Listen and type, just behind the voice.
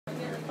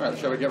All right,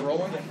 shall we get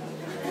rolling?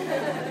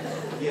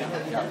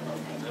 Yeah.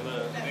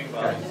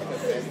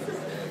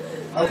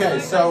 Okay,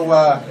 so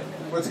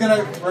we're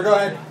go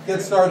ahead and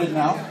get started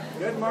now.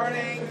 Good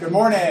morning. Good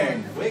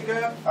morning. Wake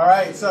up. All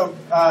right, so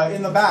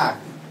in the back,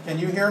 can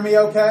you hear me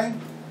okay?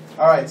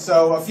 All right,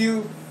 so a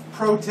few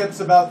pro tips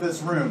about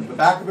this room. The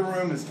back of the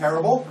room is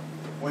terrible.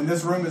 When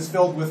this room is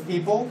filled with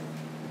people,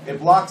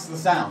 it blocks the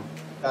sound.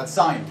 That's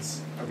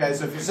science. Okay,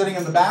 so if you're sitting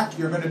in the back,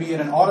 you're going to be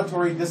at an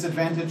auditory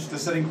disadvantage to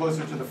sitting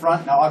closer to the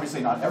front. Now,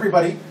 obviously, not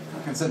everybody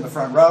can sit in the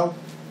front row,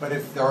 but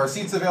if there are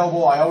seats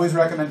available, I always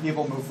recommend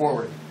people move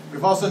forward.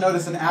 We've also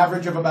noticed an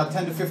average of about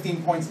 10 to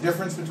 15 points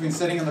difference between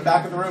sitting in the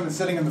back of the room and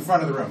sitting in the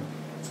front of the room.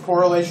 It's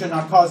correlation,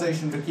 not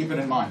causation, but keep it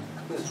in mind.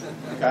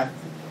 Okay?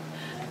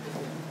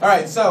 All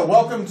right, so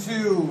welcome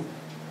to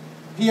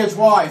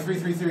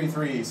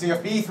PHY3333,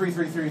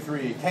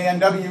 CFB3333,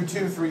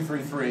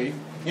 KNW2333,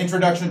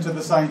 Introduction to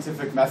the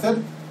Scientific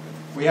Method.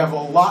 We have a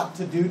lot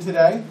to do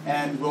today,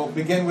 and we'll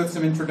begin with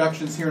some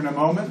introductions here in a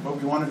moment, but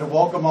we wanted to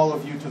welcome all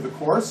of you to the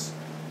course.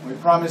 We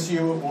promise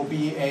you it will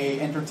be an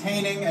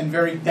entertaining and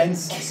very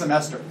dense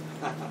semester.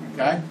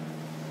 Okay?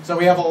 So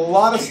we have a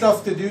lot of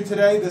stuff to do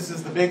today. This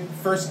is the big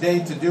first day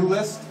to-do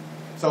list.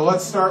 So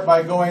let's start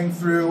by going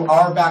through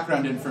our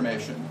background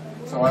information.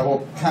 So I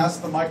will pass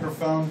the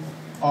microphone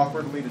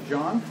awkwardly to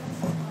John.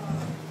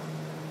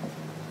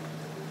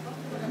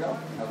 There you go.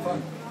 Have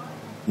fun.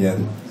 Yeah,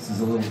 this is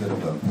a little bit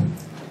of a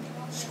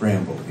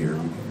scramble here.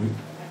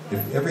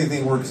 If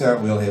everything works out,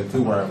 we'll have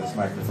 2 wireless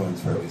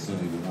microphones fairly soon,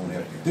 and we won't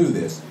have to do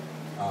this.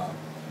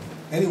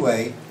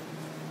 Anyway,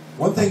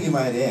 one thing you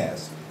might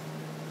ask,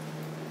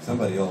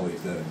 somebody always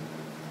does,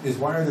 is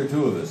why are there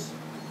 2 of us?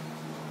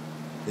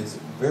 It's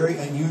very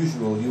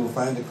unusual. You will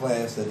find a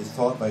class that is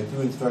taught by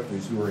 2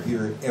 instructors who are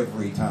here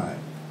every time,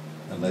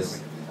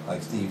 unless,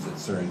 like Steve's at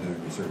CERN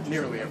doing research.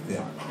 Nearly every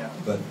time, yeah.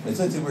 But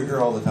essentially we're here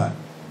all the time.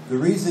 The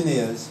reason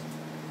is,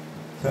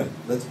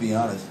 let's be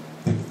honest,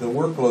 the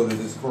workload of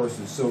this course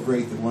is so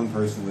great that one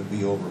person would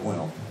be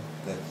overwhelmed.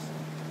 That's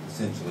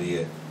essentially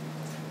it.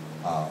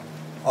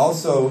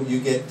 Also, you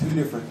get 2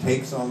 different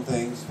takes on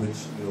things,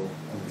 which you'll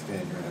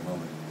understand here in a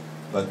moment.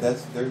 But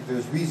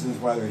there's reasons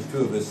why there's 2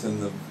 of us,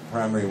 and the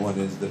primary one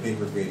is the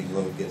paper grading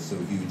load gets so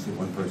huge that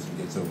one person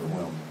gets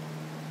overwhelmed.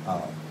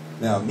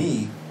 Now,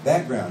 me,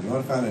 background, you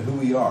want to find out who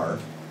we are.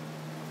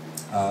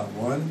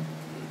 One,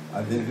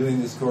 I've been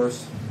doing this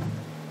course.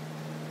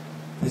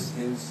 This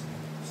is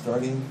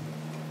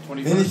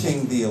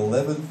finishing the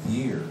 11th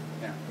year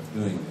of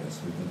doing this.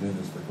 We've been doing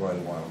this for quite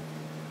a while.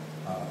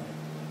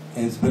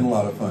 And it's been a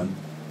lot of fun.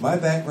 My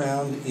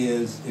background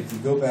is, if you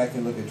go back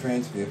and look at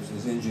transcripts,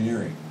 is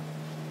engineering.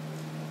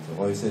 So I've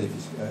always said,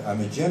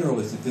 I'm a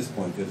generalist at this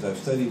point because I've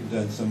studied and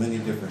done so many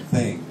different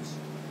things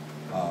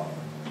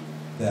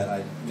that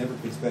I never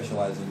could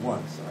specialize in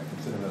one. So I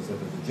consider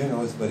myself as a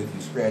generalist, but if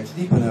you scratch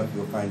deep enough,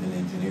 you'll find an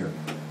engineer.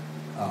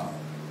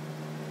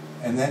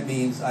 And that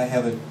means I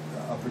have a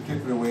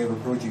particular way of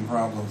approaching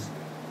problems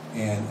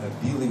and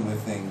of dealing with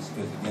things,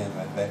 because again,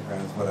 my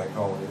background is what I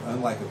call it.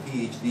 Unlike a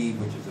PhD,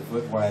 which is a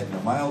foot wide and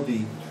a mile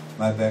deep,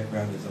 my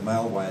background is a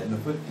mile wide and a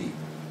foot deep.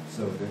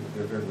 So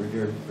they're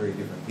very, very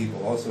different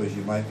people. Also, as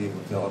you might be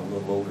able to tell, I'm a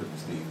little older than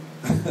Steve.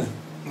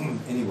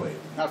 Anyway.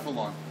 Not for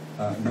long.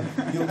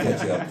 You'll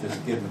catch up,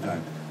 just give them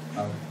time.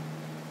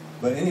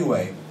 But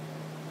anyway,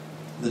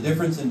 the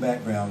difference in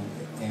background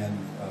and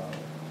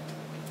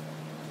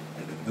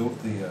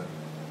the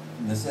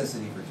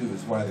necessity for 2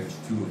 is why there's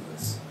 2 of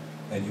us.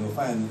 And you'll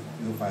find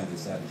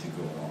this out as you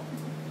go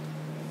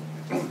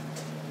along.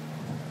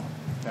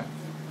 Okay.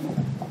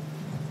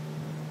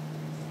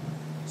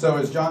 So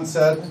as John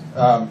said,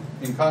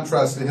 in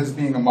contrast to his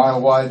being a mile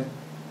wide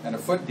and a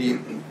foot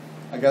deep,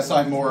 I guess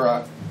I'm more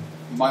a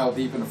mile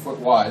deep and a foot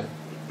wide.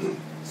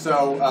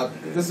 So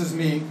this is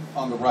me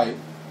on the right,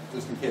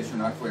 just in case you're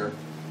not clear.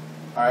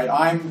 All right,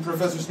 I'm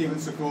Professor Steven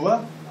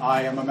Sakula.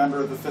 I am a member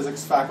of the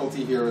physics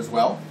faculty here as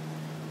well.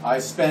 I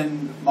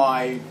spend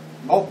my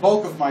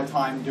bulk of my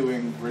time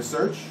doing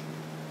research,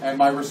 and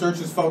my research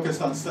is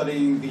focused on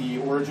studying the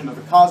origin of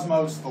the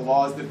cosmos, the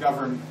laws that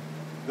govern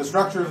the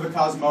structure of the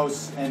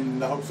cosmos, in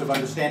the hopes of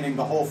understanding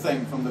the whole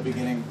thing from the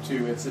beginning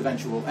to its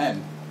eventual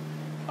end.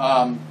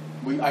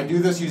 I do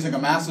this using a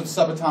massive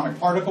subatomic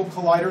particle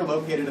collider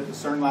located at the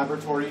CERN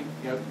laboratory,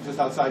 just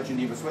outside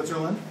Geneva,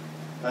 Switzerland.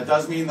 That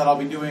does mean that I'll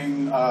be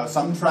doing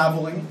some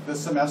traveling this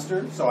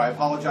semester, so I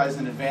apologize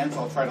in advance.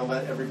 I'll try to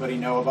let everybody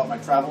know about my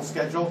travel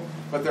schedule,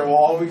 but there will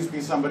always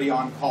be somebody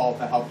on call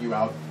to help you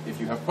out if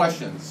you have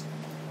questions.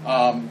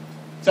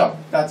 So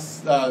that's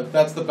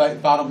the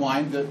bottom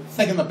line. The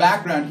thing in the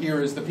background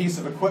here is the piece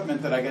of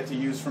equipment that I get to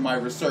use for my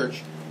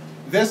research.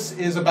 This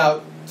is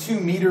about 2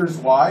 meters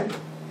wide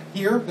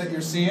here that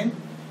you're seeing,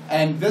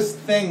 and this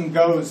thing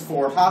goes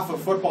for half a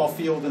football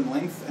field in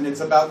length, and it's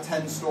about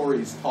 10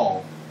 stories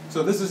tall.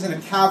 So this is in a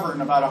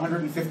cavern about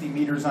 150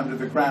 meters under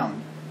the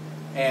ground.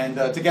 And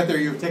to get there,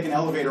 you take an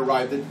elevator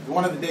ride.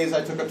 One of the days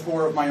I took a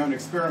tour of my own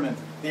experiment,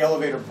 the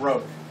elevator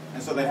broke.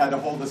 And so they had to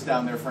hold us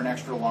down there for an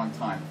extra long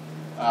time.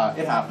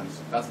 It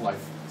happens. That's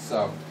life.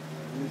 So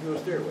There's no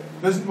stairway.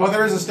 Well,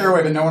 there is a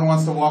stairway, but no one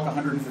wants to walk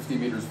 150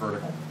 meters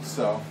vertical.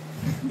 So,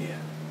 Yeah.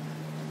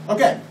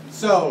 okay.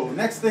 So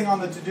next thing on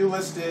the to-do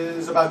list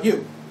is about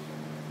you.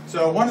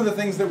 So one of the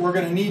things that we're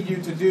going to need you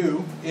to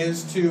do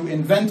is to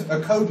invent a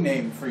code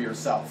name for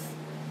yourself.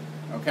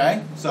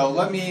 Okay? So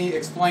let me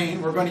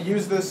explain. We're going to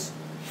use this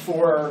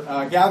for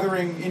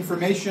gathering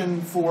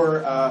information for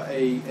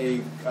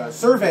a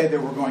survey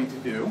that we're going to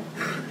do.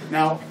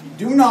 Now,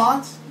 do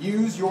not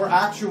use your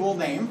actual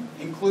name,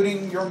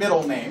 including your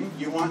middle name.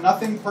 You want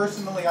nothing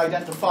personally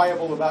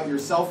identifiable about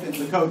yourself in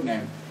the code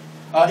name.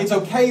 It's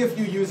okay if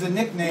you use a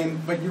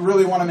nickname, but you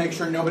really want to make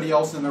sure nobody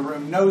else in the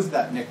room knows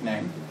that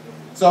nickname.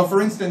 So,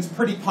 for instance,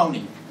 Pretty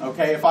Pony.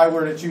 Okay, if I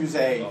were to choose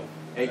a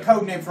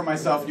code name for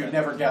myself, you'd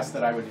never guess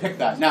that I would pick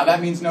that. Now,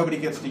 that means nobody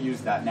gets to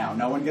use that now.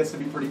 No one gets to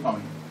be Pretty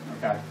Pony.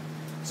 Okay.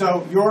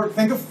 So,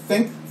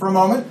 think for a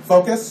moment,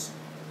 focus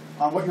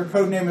on what your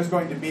code name is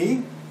going to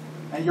be,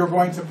 and you're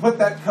going to put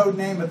that code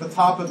name at the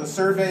top of the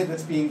survey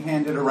that's being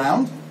handed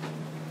around.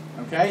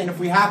 Okay, and if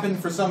we happen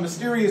for some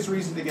mysterious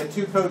reason to get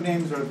two code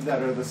names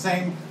that are the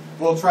same,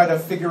 we'll try to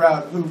figure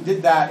out who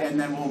did that, and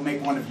then we'll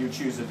make one of you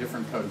choose a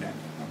different code name.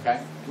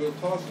 Okay?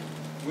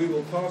 We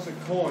will toss a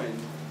coin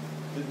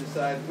to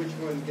decide which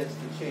one gets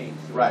to change.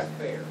 So Right. It's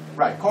fair.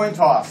 Right, coin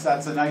toss,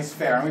 that's a nice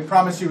fair. And we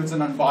promise you it's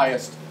an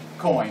unbiased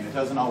coin. It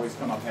doesn't always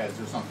come up heads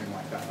or something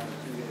like that.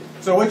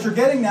 So what you're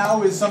getting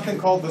now is something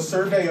called the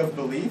Survey of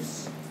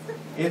Beliefs.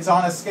 It's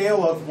on a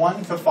scale of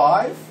 1 to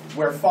 5,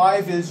 where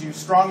 5 is you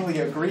strongly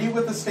agree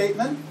with the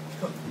statement,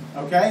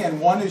 okay,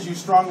 and 1 is you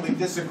strongly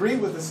disagree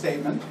with the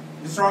statement.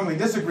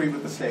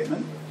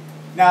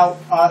 Now,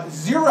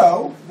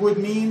 0 would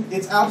mean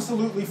it's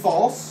absolutely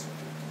false,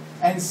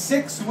 and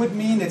 6 would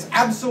mean it's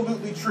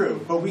absolutely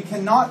true. But we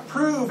cannot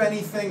prove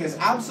anything is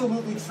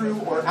absolutely true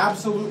or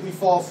absolutely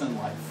false in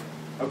life.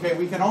 Okay,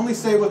 we can only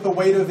say what the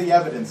weight of the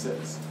evidence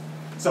is.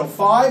 So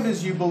 5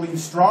 is you believe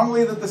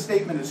strongly that the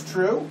statement is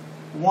true.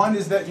 1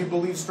 is that you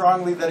believe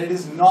strongly that it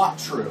is not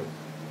true.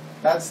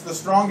 That's the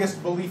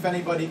strongest belief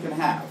anybody can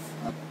have.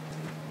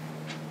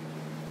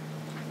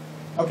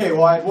 Okay,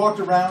 well, I walked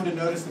around and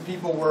noticed that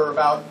people were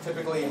about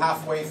typically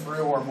halfway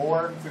through or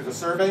more through the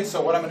survey.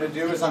 So what I'm going to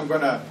do is I'm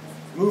going to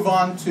move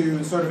on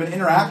to sort of an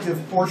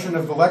interactive portion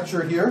of the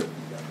lecture here.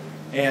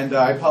 And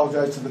I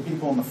apologize to the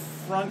people in the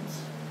front.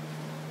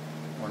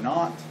 Or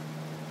not.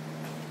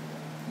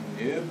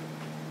 Nope.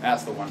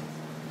 That's the one.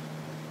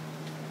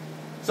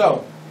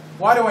 So,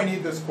 why do I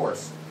need this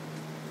course?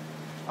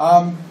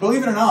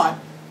 Believe it or not,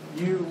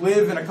 you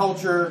live in a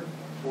culture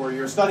or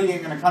you're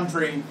studying in a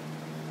country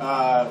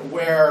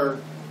where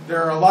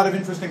there are a lot of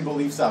interesting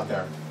beliefs out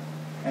there.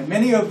 And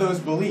many of those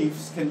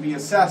beliefs can be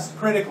assessed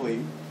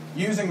critically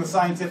using the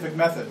scientific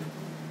method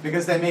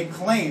because they make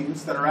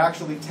claims that are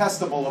actually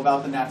testable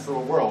about the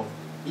natural world,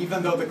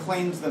 even though the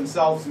claims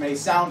themselves may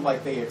sound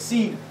like they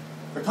exceed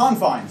the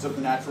confines of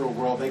the natural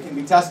world, they can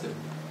be tested.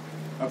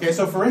 Okay,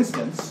 so for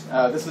instance,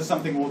 this is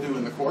something we'll do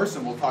in the course,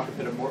 and we'll talk a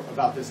bit more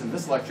about this in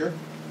this lecture.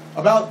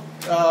 About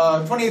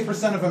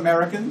 28% of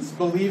Americans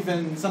believe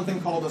in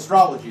something called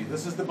astrology.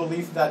 This is the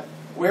belief that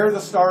where the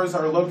stars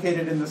are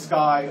located in the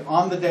sky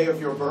on the day of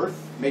your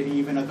birth, maybe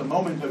even at the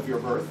moment of your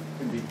birth,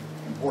 can be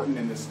important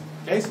in this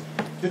case,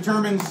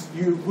 determines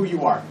who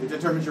you are. It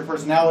determines your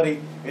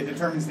personality. It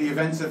determines the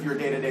events of your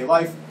day-to-day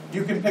life.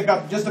 You can pick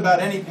up just about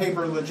any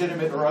paper,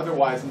 legitimate or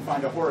otherwise, and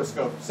find a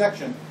horoscope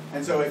section.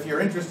 And so if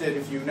you're interested,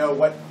 if you know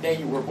what day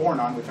you were born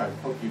on, which I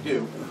hope you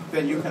do,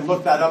 then you can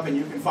look that up and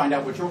you can find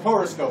out what your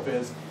horoscope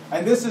is.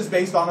 And this is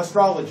based on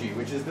astrology,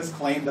 which is this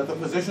claim that the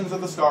positions of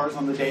the stars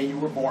on the day you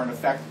were born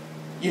affect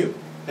you.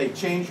 They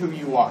change who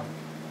you are.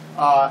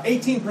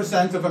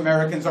 18% of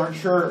Americans aren't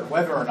sure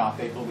whether or not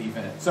they believe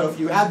in it. So if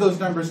you add those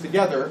numbers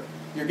together,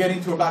 you're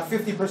getting to about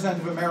 50%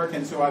 of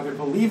Americans who either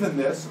believe in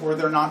this or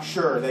they're not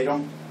sure. They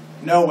don't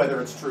know whether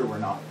it's true or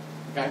not.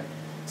 Okay?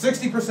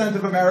 60%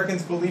 of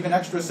Americans believe in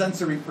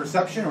extrasensory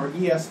perception, or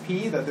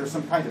ESP, that there's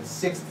some kind of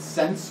sixth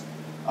sense,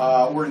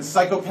 or in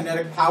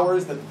psychokinetic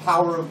powers, that the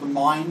power of the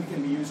mind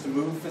can be used to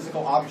move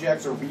physical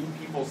objects or read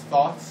people's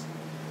thoughts.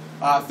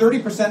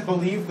 30%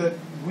 believe that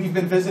we've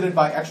been visited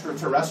by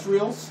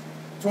extraterrestrials.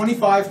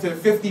 25 to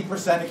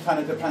 50%, it kind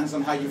of depends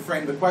on how you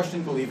frame the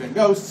question, believe in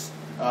ghosts,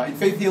 in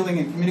faith healing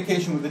and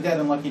communication with the dead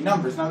in lucky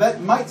numbers. Now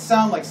that might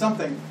sound like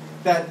something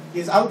that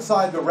is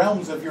outside the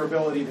realms of your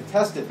ability to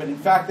test it, but in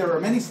fact there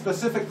are many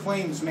specific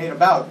claims made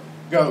about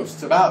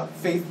ghosts, about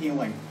faith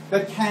healing,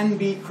 that can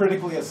be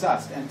critically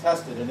assessed and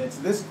tested. And it's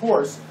this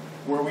course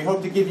where we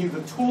hope to give you the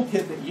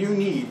toolkit that you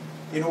need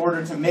in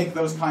order to make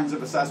those kinds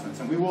of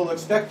assessments. And we will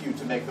expect you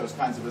to make those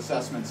kinds of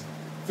assessments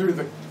through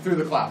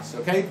the class,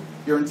 okay?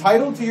 You're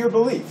entitled to your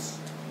beliefs.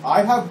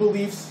 I have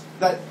beliefs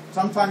that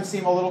sometimes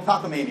seem a little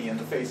cockamamie in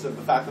the face of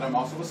the fact that I'm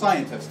also a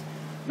scientist.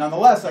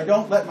 Nonetheless, I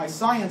don't let my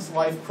science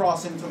life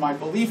cross into my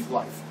belief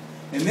life.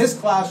 In this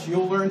class,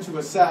 you'll learn to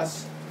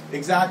assess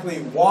exactly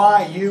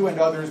why you and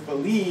others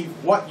believe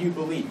what you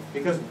believe.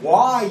 Because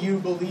why you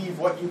believe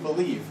what you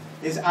believe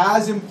is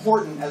as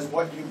important as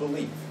what you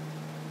believe.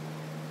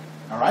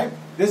 All right?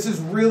 This is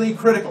really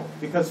critical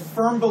because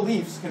firm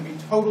beliefs can be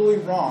totally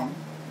wrong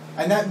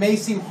And that may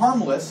seem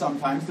harmless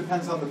sometimes,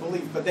 depends on the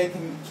belief, but they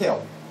can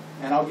kill.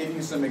 And I'll give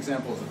you some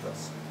examples of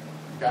this.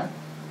 Okay?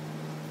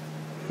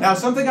 Now,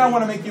 something I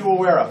want to make you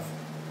aware of.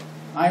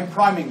 I am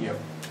priming you.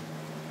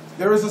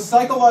 There is a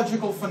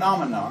psychological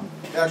phenomenon,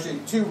 actually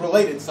two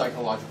related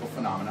psychological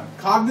phenomena,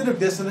 cognitive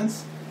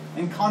dissonance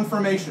and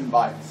confirmation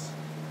bias.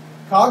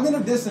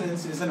 Cognitive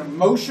dissonance is an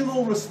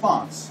emotional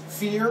response,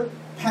 fear,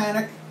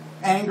 panic,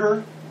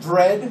 anger,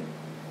 dread,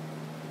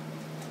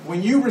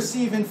 when you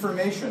receive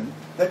information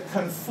that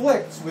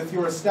conflicts with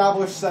your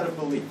established set of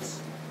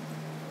beliefs.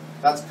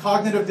 That's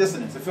cognitive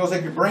dissonance. It feels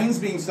like your brain's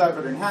being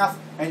severed in half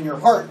and your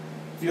heart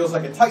feels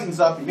like it tightens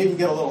up and maybe you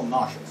get a little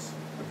nauseous.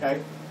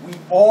 Okay? We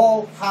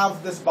all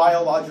have this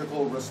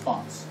biological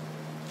response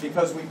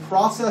because we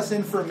process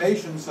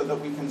information so that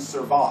we can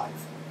survive.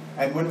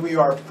 And when we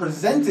are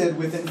presented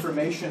with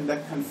information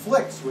that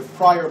conflicts with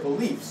prior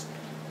beliefs,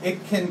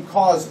 it can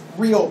cause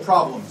real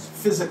problems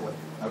physically.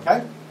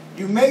 Okay?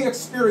 You may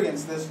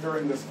experience this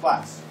during this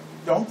class.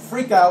 Don't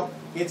freak out.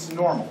 It's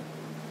normal.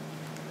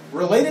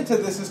 Related to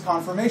this is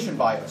confirmation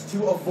bias.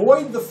 To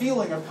avoid the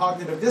feeling of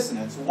cognitive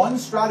dissonance, one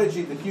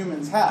strategy that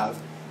humans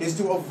have is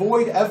to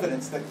avoid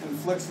evidence that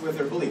conflicts with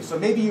their beliefs. So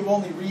maybe you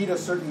only read a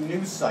certain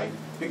news site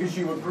because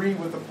you agree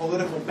with the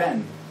political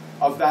bend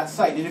of that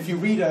site. And if you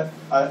read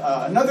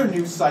another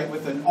news site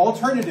with an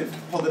alternative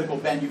political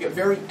bend, you get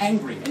very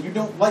angry. And you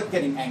don't like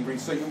getting angry,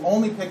 so you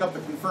only pick up the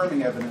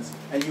confirming evidence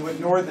and you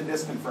ignore the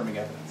disconfirming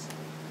evidence.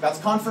 That's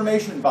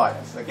confirmation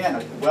bias. Again,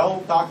 a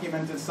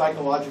well-documented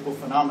psychological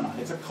phenomenon.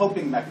 It's a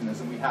coping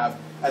mechanism we have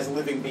as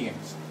living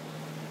beings.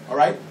 All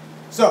right?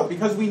 So,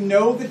 because we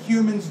know that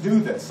humans do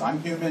this,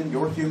 I'm human,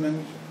 you're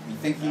human, you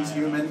think he's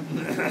human.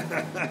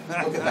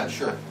 Look at that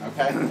shirt,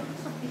 okay?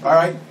 All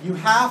right? You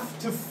have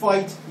to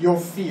fight your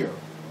fear.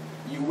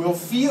 You will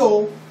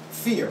feel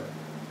fear.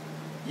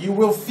 You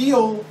will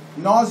feel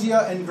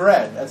nausea and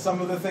dread at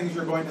some of the things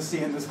you're going to see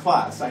in this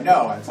class. I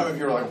know, and some of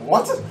you are like,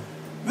 what?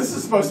 This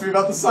is supposed to be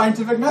about the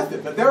scientific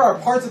method. But there are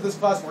parts of this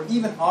class where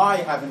even I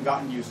haven't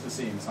gotten used to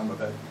seeing some of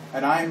it.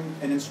 And I'm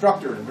an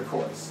instructor in the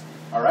course.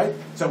 All right?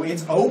 So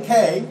it's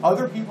okay.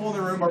 Other people in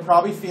the room are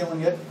probably feeling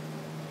it.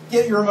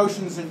 Get your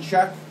emotions in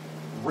check.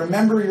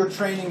 Remember your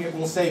training. It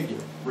will save you.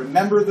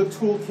 Remember the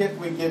toolkit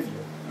we give you.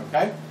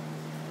 Okay?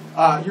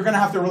 You're going to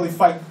have to really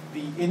fight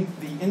the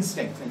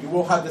instinct. And you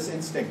will have this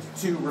instinct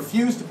to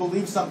refuse to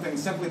believe something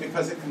simply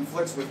because it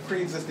conflicts with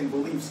pre-existing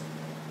beliefs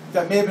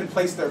that may have been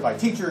placed there by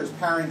teachers,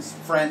 parents,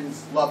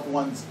 friends, loved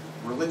ones,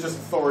 religious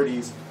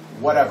authorities,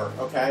 whatever,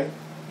 okay?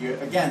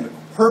 Again, the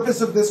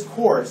purpose of this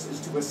course is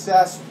to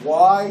assess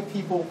why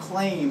people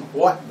claim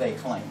what they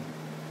claim.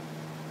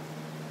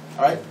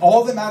 All right?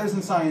 All that matters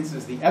in science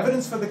is the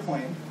evidence for the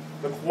claim,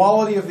 the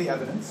quality of the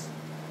evidence,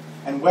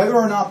 and whether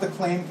or not the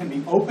claim can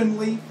be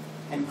openly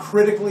and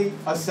critically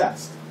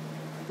assessed.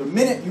 The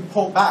minute you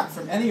pull back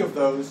from any of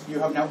those, you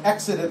have now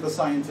exited the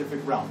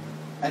scientific realm.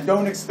 And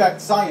don't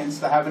expect science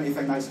to have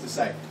anything nice to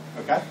say,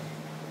 okay?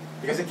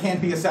 Because it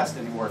can't be assessed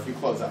anymore if you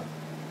close up.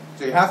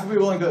 So you have to be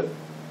willing to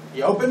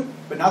be open,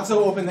 but not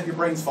so open that your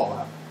brains fall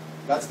out.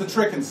 That's the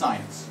trick in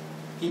science.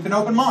 Keep an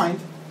open mind,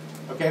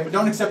 okay? But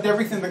don't accept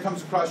everything that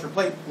comes across your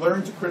plate.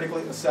 Learn to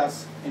critically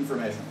assess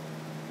information.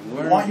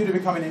 We want you to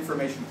become an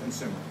information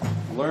consumer.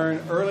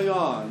 Learn early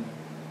on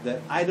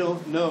that I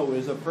don't know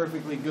is a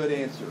perfectly good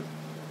answer.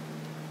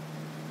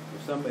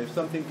 If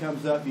something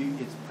comes up,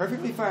 it's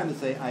perfectly fine to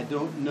say, I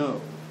don't know.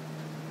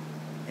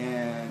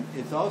 And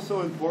it's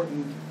also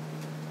important,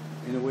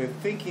 in a way of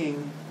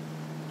thinking,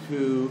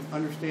 to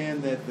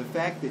understand that the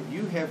fact that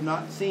you have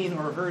not seen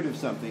or heard of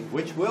something,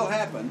 which will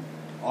happen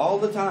all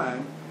the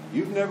time,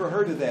 you've never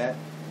heard of that,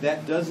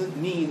 that doesn't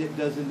mean it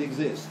doesn't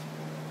exist.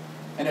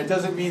 And it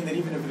doesn't mean that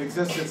even if it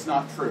exists, it's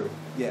not true.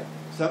 Yeah.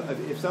 So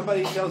if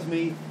somebody tells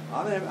me,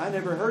 I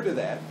never heard of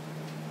that,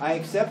 I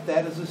accept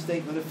that as a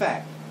statement of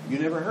fact. You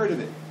never heard of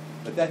it.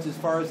 But that's as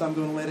far as I'm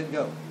going to let it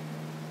go.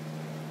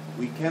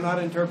 We cannot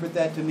interpret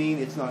that to mean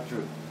it's not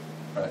true.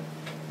 Right.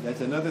 That's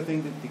another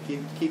thing to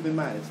keep in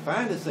mind. It's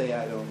fine to say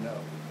I don't know.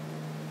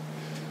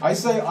 I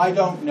say I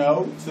don't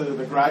know to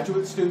the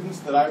graduate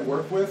students that I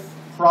work with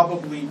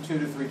probably 2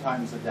 to 3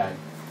 times a day.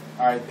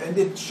 All right, and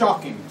it's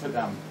shocking to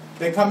them.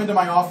 They come into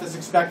my office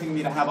expecting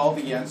me to have all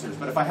the answers,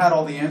 but if I had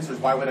all the answers,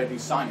 why would I do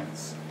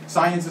science?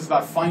 Science is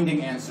about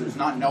finding answers,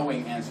 not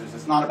knowing answers.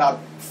 It's not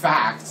about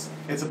facts.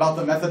 It's about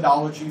the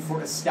methodology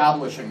for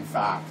establishing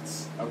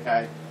facts,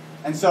 okay?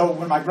 And so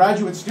when my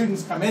graduate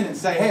students come in and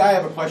say, hey, I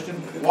have a question,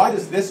 why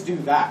does this do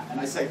that? And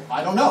I say,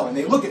 I don't know. And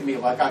they look at me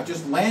like I've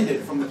just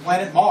landed from the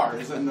planet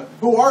Mars, and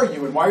who are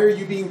you, and why are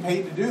you being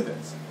paid to do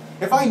this?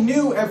 If I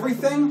knew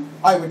everything,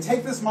 I would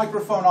take this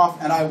microphone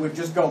off and I would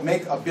just go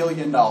make $1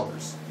 billion,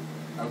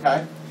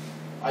 okay?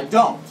 I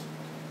don't.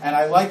 And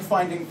I like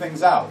finding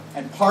things out.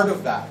 And part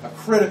of that, a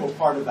critical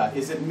part of that,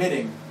 is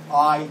admitting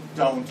I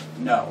don't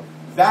know.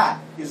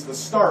 That is the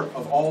start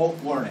of all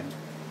learning.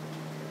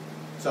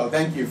 So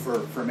thank you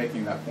for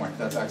making that point.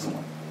 That's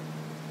excellent.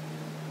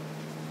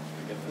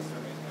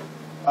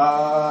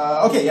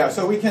 Okay, yeah,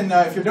 so we can,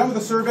 if you're done with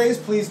the surveys,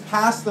 please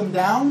pass them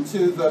down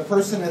to the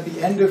person at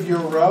the end of your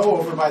row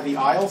over by the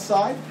aisle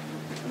side.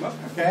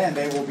 Okay, and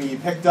they will be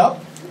picked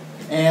up.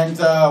 And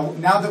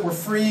now that we're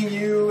freeing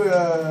you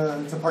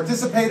to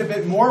participate a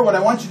bit more, what I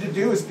want you to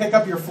do is pick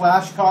up your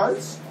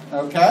flashcards.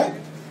 Okay?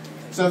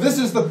 So this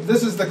is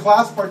the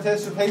class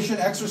participation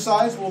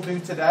exercise we'll do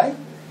today.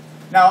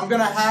 Now I'm going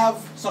to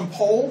have some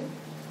poll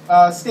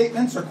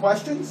statements or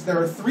questions.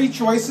 There are 3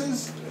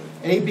 choices,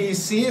 A, B,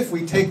 C. If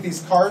we take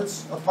these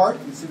cards apart,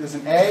 you can see there's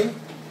an A,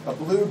 a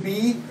blue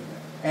B,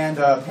 and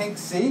a pink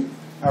C.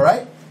 All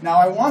right? Now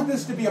I want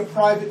this to be a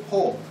private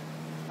poll.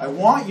 I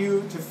want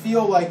you to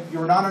feel like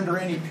you're not under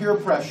any peer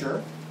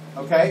pressure,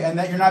 okay, and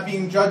that you're not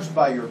being judged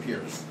by your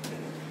peers.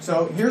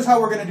 So here's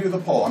how we're going to do the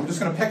poll. I'm just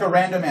going to pick a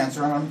random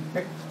answer. I'm going to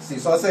pick, see,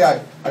 so let's say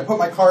I put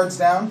my cards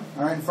down,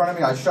 all right, in front of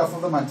me. I shuffle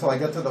them until I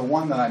get to the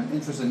one that I'm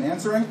interested in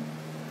answering,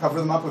 cover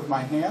them up with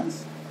my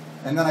hands,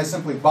 and then I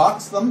simply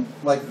box them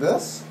like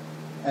this,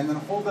 and then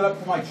hold it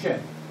up to my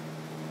chin.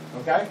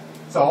 Okay?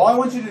 So all I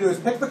want you to do is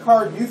pick the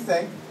card you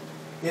think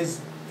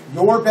is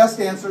your best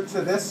answer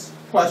to this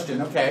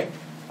question, okay?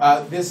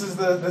 This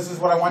is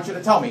what I want you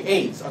to tell me.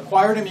 AIDS,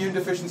 acquired immune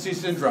deficiency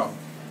syndrome.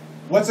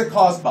 What's it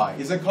caused by?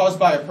 Is it caused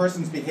by a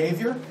person's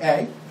behavior?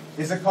 A.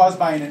 Is it caused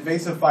by an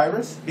invasive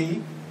virus?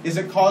 B. Is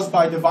it caused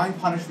by divine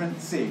punishment?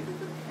 C.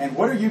 And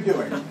what are you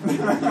doing?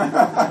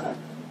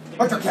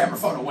 Put your camera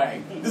phone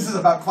away. This is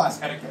about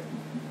class etiquette.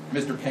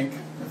 Mr. Pink,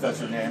 if that's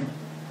your name.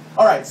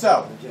 All right,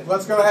 so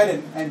let's go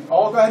ahead and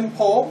all go ahead and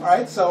poll. All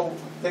right, so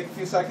take a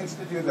few seconds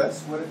to do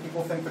this. What do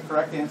people think the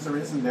correct answer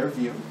is in their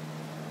view?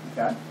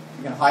 Okay.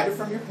 You can hide it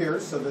from your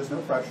peers, so there's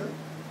no pressure.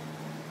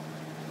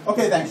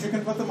 Okay, thanks. You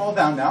can put them all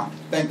down now.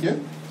 Thank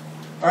you.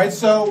 All right,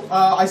 so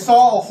I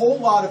saw a whole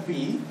lot of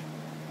B.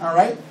 All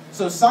right,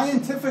 so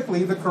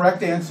scientifically, the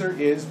correct answer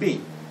is B.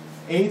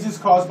 AIDS is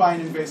caused by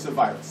an invasive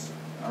virus.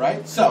 All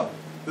right, so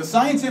the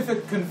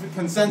scientific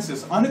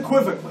consensus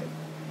unequivocally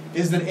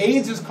is that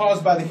AIDS is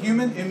caused by the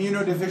human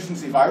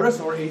immunodeficiency virus,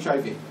 or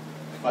HIV.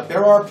 But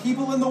there are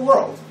people in the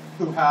world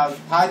who have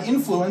had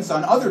influence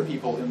on other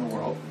people in the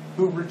world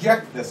who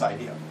reject this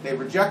idea. They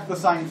reject the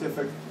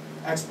scientific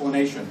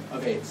explanation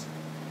of AIDS.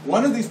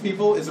 One of these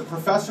people is a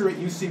professor at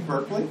UC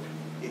Berkeley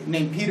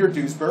named Peter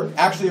Duesberg,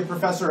 actually a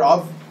professor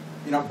of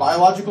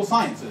biological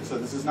sciences. So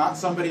this is not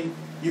somebody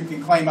you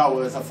can claim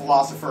out as a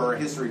philosopher or a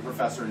history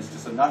professor and is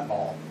just a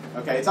nutball.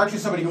 Okay? It's actually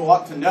somebody who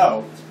ought to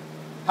know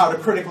how to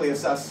critically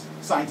assess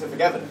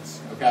scientific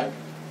evidence. Okay?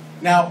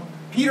 Now,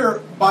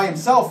 Peter by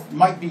himself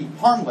might be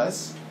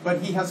harmless, but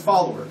he has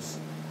followers.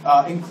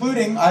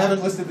 Including, I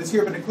haven't listed this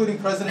here, but including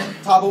President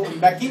Thabo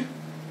Mbeki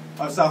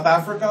of South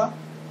Africa,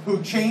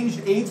 who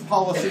changed AIDS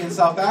policy in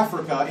South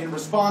Africa in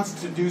response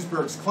to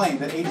Duesberg's claim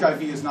that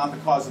HIV is not the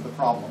cause of the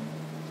problem.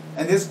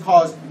 And this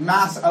caused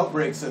mass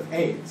outbreaks of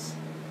AIDS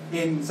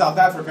in South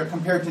Africa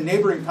compared to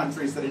neighboring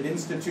countries that had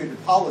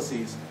instituted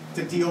policies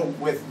to deal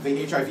with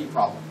the HIV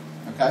problem.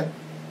 Okay?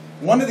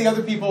 One of the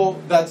other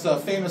people that's a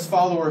famous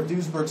follower of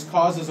Duesberg's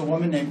cause is a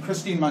woman named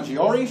Christine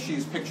Maggiore.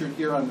 She's pictured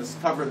here on this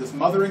cover of this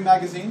Mothering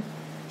magazine.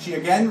 She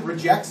again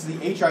rejects the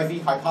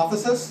HIV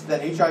hypothesis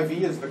that HIV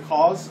is the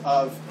cause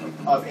of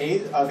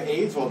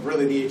AIDS, well,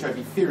 really the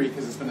HIV theory,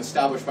 because it's been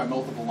established by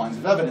multiple lines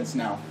of evidence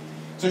now.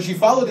 So she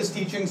followed his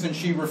teachings, and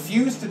she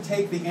refused to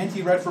take the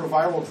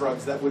antiretroviral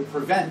drugs that would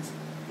prevent,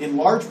 in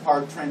large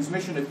part,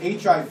 transmission of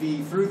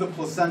HIV through the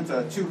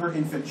placenta to her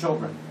infant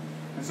children.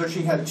 And so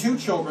she had 2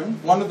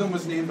 children. One of them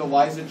was named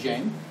Eliza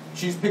Jane.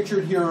 She's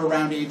pictured here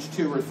around age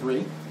 2 or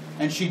 3.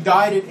 And she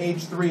died at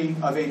age 3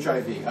 of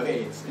HIV, of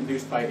AIDS,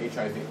 induced by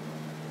HIV.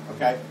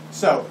 Okay?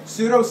 So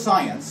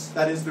pseudoscience,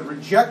 that is the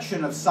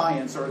rejection of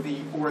science or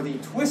the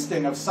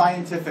twisting of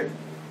scientific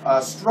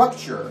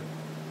structure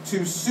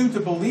to suit a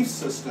belief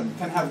system,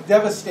 can have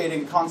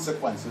devastating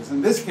consequences.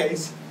 In this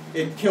case,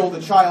 it killed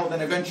a child,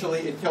 and eventually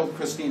it killed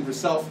Christine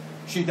herself.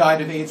 She died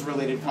of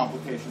AIDS-related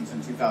complications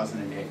in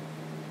 2008.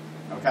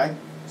 Okay?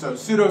 So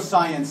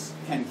pseudoscience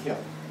can kill.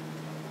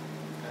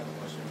 I have a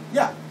question.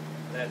 Yeah.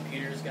 That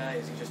Peters guy,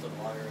 is he just a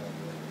blogger?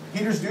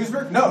 Peters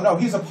Duesberg? No,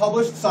 he's a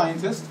published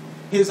scientist.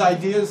 His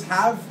ideas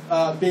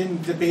have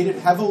been debated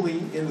heavily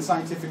in the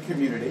scientific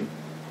community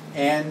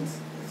and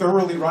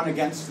thoroughly run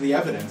against the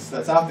evidence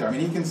that's out there. I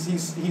mean,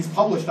 he's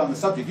published on the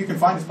subject. You can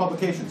find his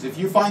publications. If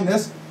you find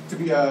this to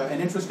be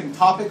an interesting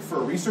topic for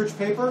a research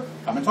paper,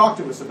 come and talk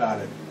to us about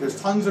it. There's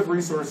tons of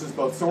resources,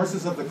 both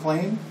sources of the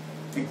claim,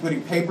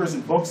 including papers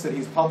and books that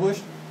he's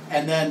published,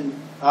 and then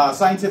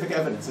scientific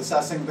evidence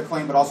assessing the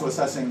claim, but also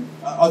assessing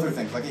other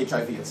things like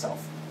HIV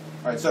itself.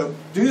 All right, so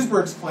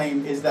Duesberg's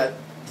claim is that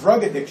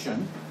drug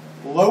addiction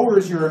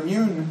lowers your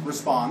immune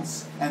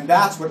response, and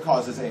that's what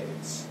causes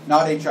AIDS,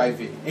 not HIV.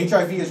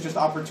 HIV is just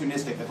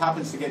opportunistic. It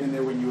happens to get in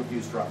there when you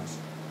abuse drugs.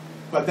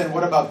 But then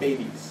what about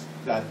babies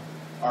that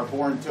are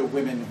born to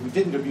women who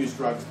didn't abuse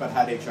drugs but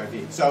had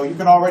HIV? So you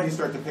can already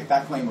start to pick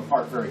that claim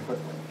apart very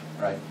quickly,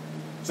 right?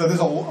 So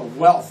there's a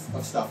wealth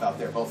of stuff out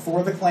there, both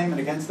for the claim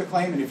and against the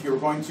claim. And if you're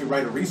going to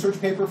write a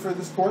research paper for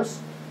this course,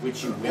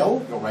 which you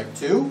will, you'll write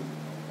 2.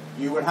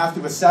 You would have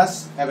to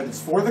assess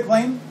evidence for the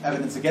claim,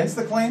 evidence against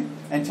the claim,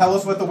 and tell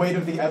us what the weight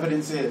of the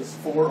evidence is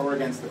for or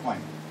against the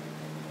claim.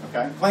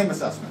 Okay? Claim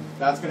assessment.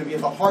 That's going to be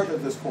at the heart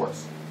of this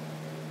course.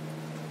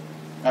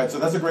 All right, so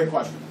that's a great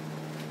question.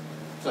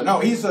 So no,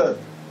 he's a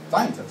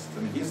scientist.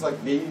 I mean, he's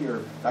like me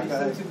or that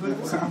guy. He's done some good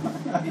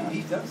work.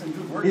 He's done some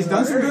good work. He's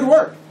done some good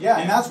work. Yeah,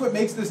 and that's what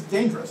makes this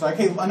dangerous.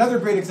 Okay, another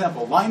great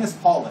example. Linus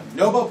Pauling,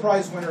 Nobel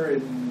Prize winner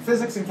in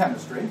physics and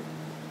chemistry,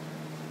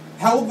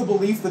 held the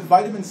belief that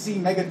vitamin C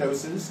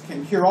megadoses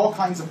can cure all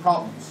kinds of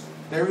problems.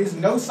 There is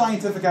no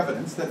scientific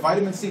evidence that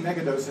vitamin C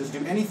megadoses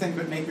do anything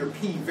but make your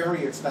pee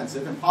very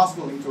expensive and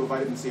possibly lead to a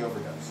vitamin C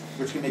overdose,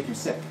 which can make you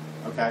sick.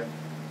 Okay?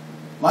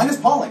 Linus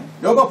Pauling,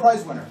 Nobel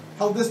Prize winner,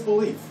 held this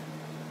belief.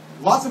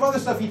 Lots of other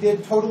stuff he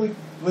did, totally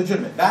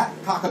legitimate. That,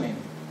 cockamamie.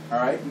 All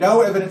right?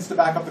 No evidence to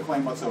back up the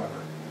claim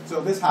whatsoever.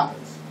 So this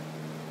happens.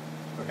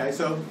 Okay?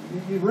 So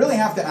you really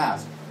have to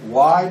ask,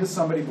 why does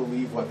somebody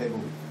believe what they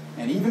believe?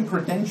 And even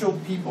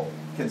credentialed people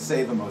can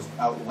say the most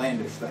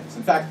outlandish things.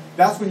 In fact,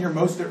 that's when you're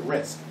most at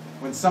risk.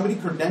 When somebody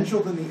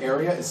credentialed in the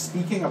area is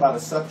speaking about a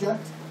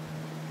subject,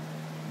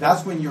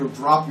 that's when you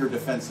drop your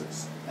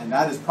defenses. And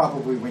that is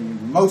probably when you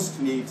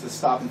most need to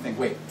stop and think,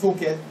 wait,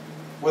 toolkit,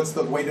 what's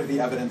the weight of the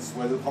evidence?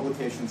 What do the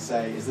publications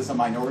say? Is this a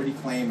minority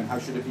claim, and how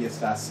should it be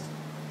assessed?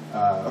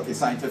 Okay,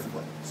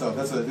 scientifically. So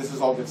this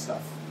is all good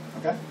stuff.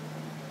 Okay?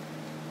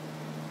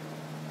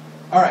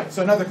 All right,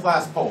 so another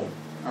class poll.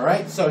 All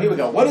right, so here we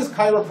go. What is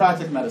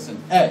chiropractic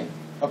medicine?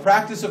 A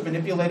practice of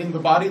manipulating the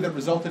body that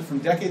resulted from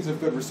decades of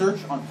good research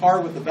on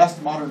par with the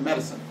best modern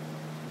medicine.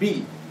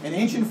 B, an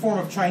ancient form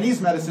of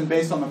Chinese medicine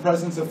based on the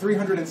presence of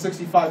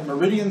 365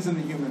 meridians in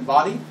the human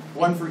body,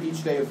 one for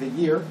each day of the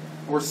year.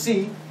 Or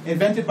C,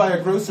 invented by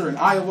a grocer in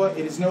Iowa,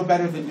 it is no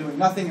better than doing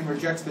nothing and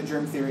rejects the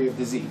germ theory of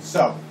disease.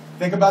 So,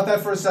 think about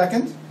that for a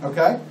second,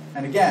 okay?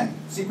 And again,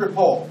 secret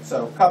poll.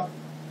 So, cup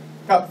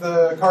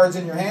the cards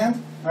in your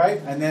hand, all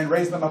right? And then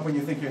raise them up when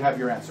you think you have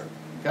your answer,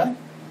 okay?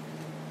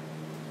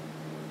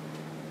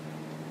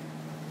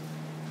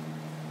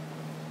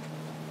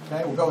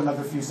 Okay, we'll go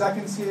another few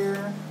seconds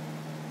here.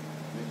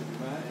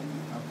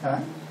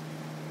 Okay.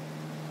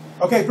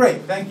 Okay,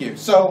 great, thank you.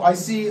 So I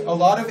see a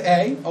lot of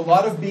A, a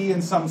lot of B,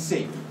 and some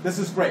C. This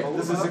is great.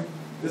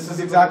 This is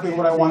exactly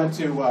what I wanted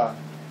to.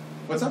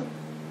 What's up?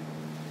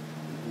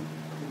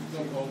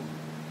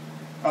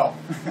 Oh,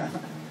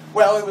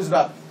 well, it was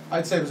about.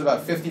 I'd say it was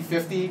about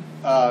 50-50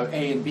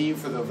 A and B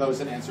for those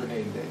that answered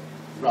A and B,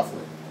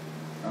 roughly.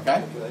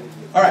 Okay?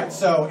 All right,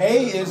 so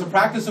A is a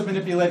practice of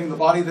manipulating the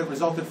body that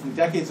resulted from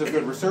decades of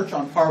good research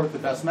on par with the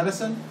best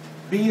medicine.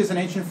 B is an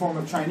ancient form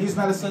of Chinese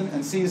medicine,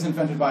 and C is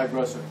invented by a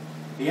grocer.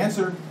 The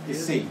answer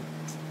is C.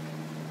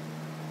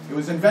 It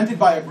was invented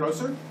by a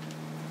grocer.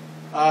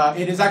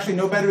 It is actually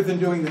no better than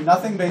doing the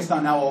nothing based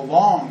on now a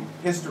long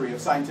history of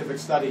scientific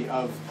study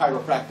of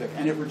chiropractic,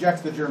 and it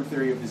rejects the germ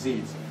theory of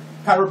disease.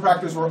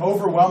 Chiropractors were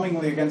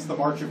overwhelmingly against the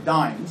March of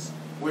Dimes,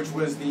 which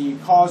was the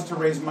cause to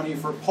raise money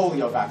for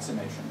polio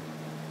vaccination.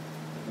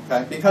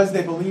 Okay? Because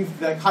they believed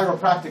that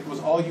chiropractic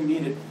was all you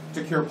needed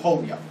to cure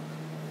polio,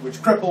 which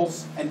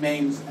cripples and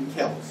maims and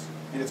kills,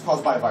 and it's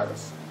caused by a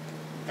virus.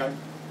 Okay?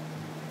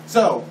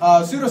 So,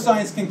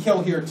 pseudoscience can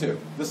kill here too.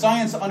 The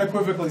science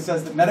unequivocally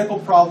says that medical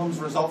problems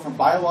result from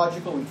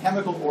biological and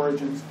chemical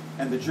origins,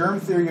 and the germ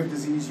theory of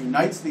disease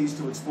unites these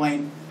to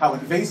explain how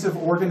invasive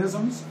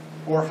organisms,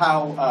 or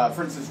how,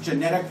 for instance,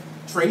 genetic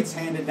traits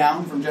handed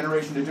down from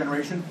generation to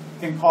generation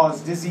can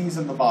cause disease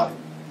in the body.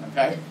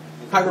 Okay?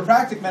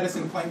 Chiropractic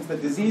medicine claims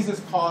that disease is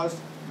caused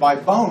by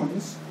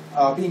bones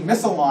being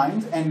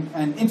misaligned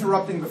and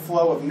interrupting the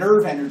flow of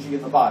nerve energy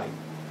in the body.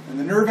 And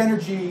the nerve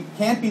energy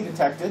can't be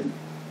detected,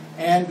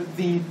 and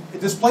the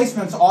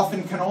displacements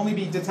often can only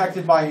be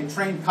detected by a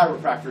trained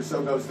chiropractor,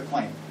 so goes the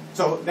claim.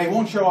 So they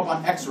won't show up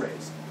on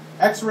x-rays.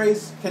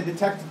 X-rays can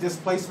detect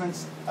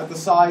displacements at the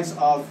size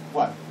of,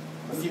 what?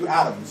 A few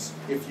atoms,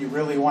 if you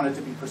really wanted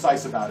to be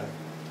precise about it.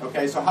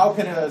 Okay, so how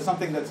can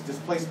something that's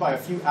displaced by a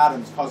few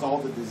atoms cause all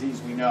the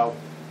disease we know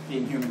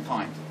in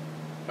humankind?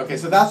 Okay,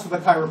 so that's the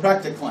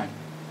chiropractic claim.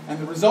 And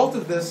the result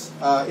of this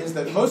is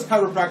that most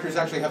chiropractors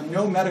actually have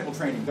no medical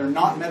training. They're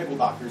not medical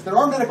doctors. There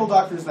are medical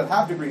doctors that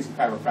have degrees in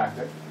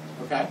chiropractic.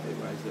 Okay? They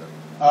wised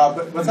up.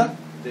 But what's that?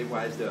 They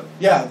wised up.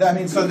 Yeah, I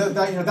mean, so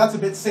that's a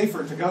bit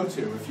safer to go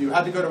to. If you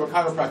had to go to a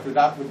chiropractor,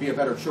 that would be a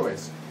better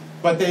choice.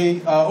 But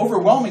they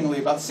overwhelmingly,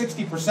 about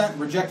 60%,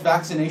 reject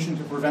vaccination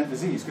to prevent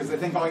disease because they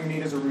think all you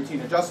need is a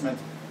routine adjustment,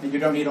 and you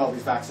don't need all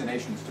these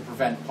vaccinations to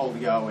prevent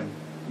polio and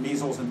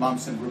measles and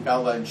mumps and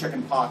rubella and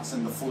chicken pox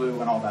and the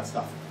flu and all that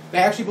stuff. They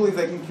actually believe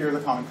they can cure the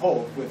common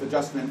cold with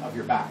adjustment of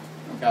your back.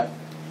 Okay?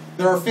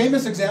 There are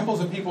famous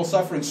examples of people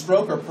suffering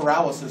stroke or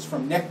paralysis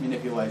from neck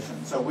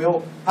manipulation. So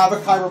we'll have a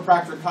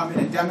chiropractor come in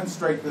and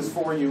demonstrate this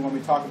for you when we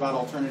talk about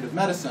alternative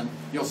medicine.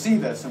 You'll see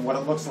this and what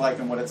it looks like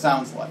and what it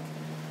sounds like.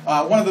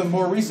 One of the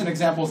more recent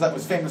examples that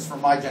was famous for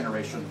my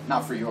generation,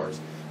 not for yours,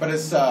 but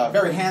is a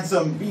very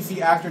handsome,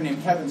 beefy actor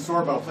named Kevin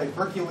Sorbo, played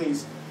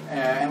Hercules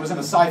and was in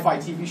a sci-fi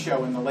TV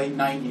show in the late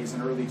 90s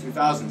and early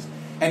 2000s.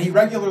 And he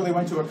regularly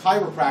went to a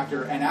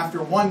chiropractor, and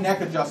after one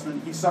neck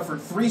adjustment, he suffered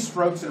 3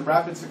 strokes in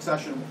rapid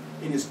succession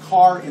in his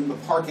car in the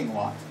parking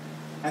lot.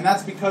 And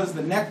that's because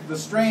the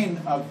strain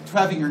of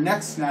having your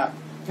neck snap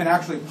can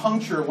actually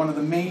puncture one of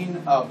the main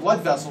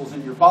blood vessels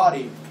in your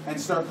body and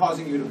start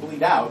causing you to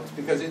bleed out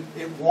because it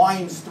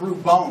winds through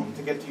bone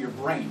to get to your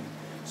brain.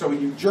 So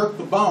when you jerk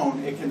the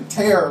bone, it can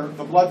tear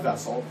the blood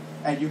vessel,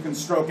 and you can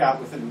stroke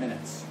out within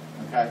minutes.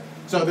 Okay?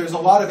 So there's a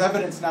lot of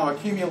evidence now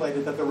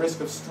accumulated that the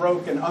risk of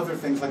stroke and other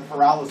things like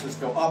paralysis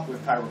go up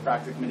with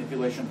chiropractic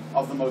manipulation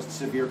of the most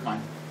severe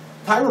kind.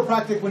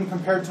 Chiropractic, when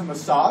compared to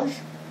massage,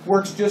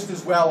 works just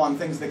as well on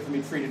things that can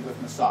be treated with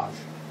massage.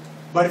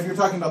 But if you're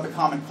talking about the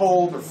common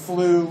cold or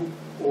flu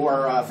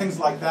or things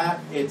like that,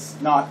 it's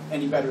not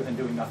any better than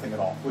doing nothing at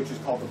all, which is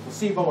called the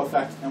placebo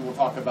effect, and we'll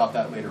talk about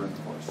that later in the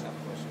course.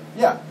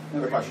 Yeah,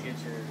 another question. Where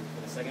did you get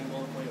for the second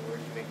bullet point, where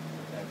did you make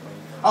that point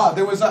from?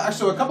 There was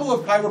actually a couple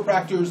of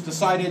chiropractors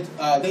decided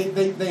they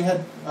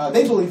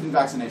believed in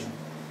vaccination,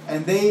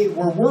 and they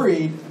were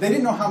worried. They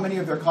didn't know how many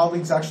of their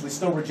colleagues actually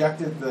still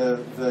rejected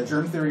the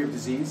germ theory of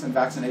disease and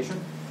vaccination.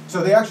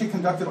 So they actually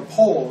conducted a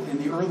poll in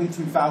the early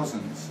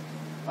 2000s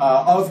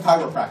of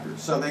chiropractors.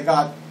 So they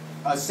got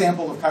a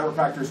sample of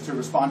chiropractors to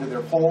respond to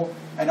their poll,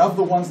 and of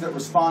the ones that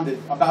responded,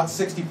 about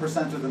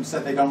 60% of them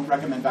said they don't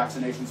recommend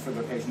vaccinations for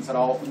their patients at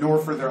all, nor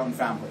for their own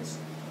families.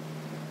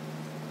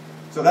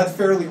 So that's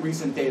fairly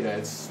recent data.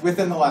 It's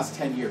within the last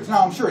 10 years.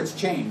 Now, I'm sure it's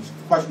changed.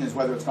 The question is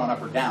whether it's gone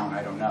up or down.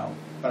 I don't know,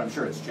 but I'm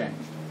sure it's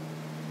changed.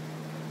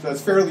 So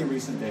it's fairly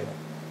recent data.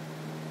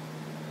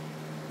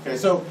 Okay,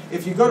 so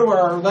if you go to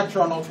our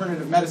lecture on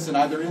alternative medicine,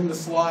 either in the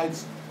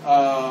slides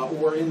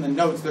or in the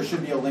notes, there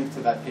should be a link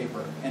to that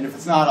paper. And if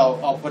it's not,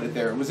 I'll put it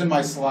there. It was in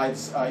my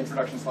slides,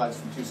 introduction slides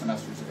from 2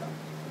 semesters ago.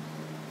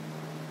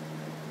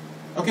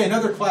 Okay,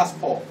 another class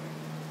poll.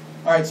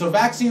 All right, so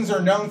vaccines are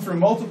known through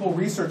multiple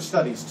research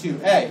studies to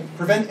A,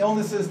 prevent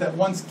illnesses that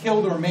once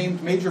killed or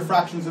maimed major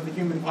fractions of the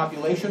human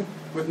population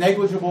with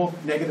negligible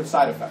negative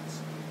side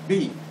effects.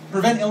 B,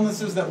 prevent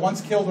illnesses that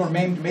once killed or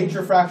maimed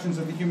major fractions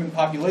of the human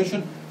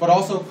population, but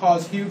also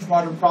cause huge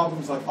modern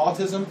problems like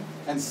autism.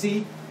 And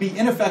C, be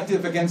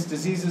ineffective against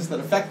diseases that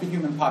affect the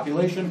human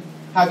population,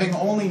 having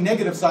only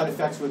negative side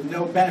effects with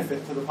no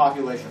benefit to the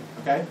population.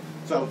 Okay?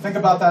 So think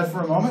about that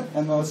for a moment,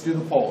 and let's do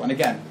the poll. And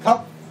again,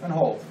 cup and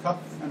hold,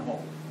 cup and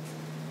hold.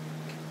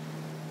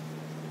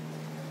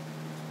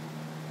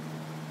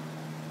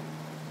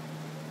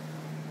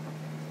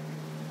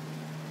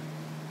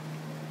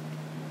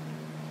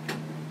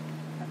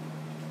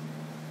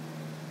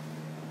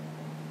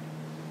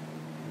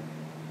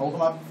 Hold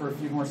them up for a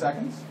few more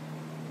seconds.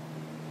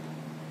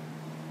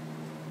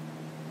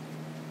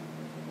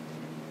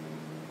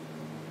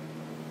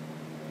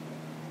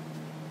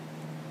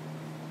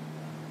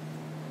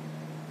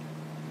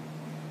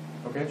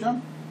 Okay,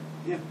 John?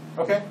 Yeah.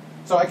 Okay.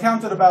 So I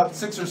counted about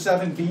 6 or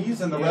 7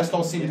 Bs, and the rest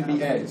all seem to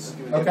be As.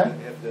 Okay.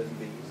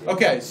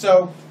 Okay.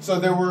 So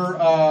there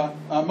were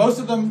most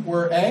of them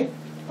were A.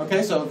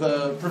 Okay. So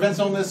the prevents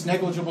illness,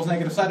 negligible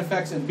negative side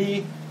effects, and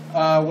B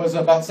was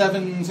about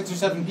 6 or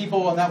 7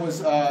 people, and that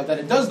was that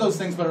it does those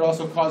things, but it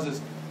also causes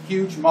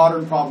huge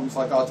modern problems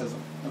like autism.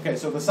 Okay.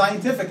 So the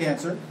scientific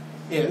answer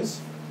is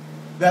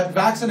that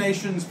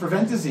vaccinations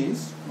prevent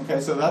disease.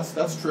 Okay. So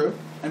that's true.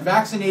 And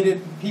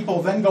vaccinated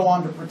people then go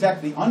on to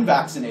protect the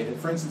unvaccinated.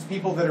 For instance,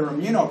 people that are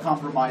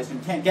immunocompromised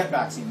and can't get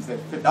vaccines, they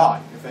could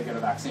die if they get a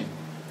vaccine.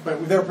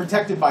 But they're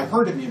protected by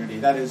herd immunity.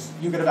 That is,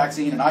 you get a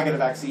vaccine and I get a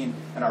vaccine,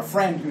 and our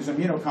friend who's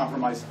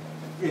immunocompromised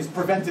is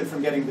prevented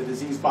from getting the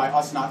disease by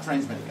us not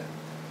transmitting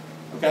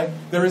it. Okay?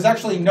 There is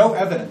actually no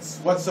evidence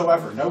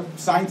whatsoever, no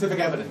scientific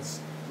evidence,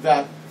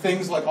 that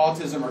things like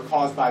autism are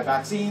caused by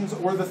vaccines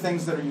or the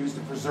things that are used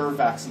to preserve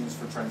vaccines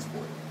for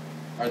transport.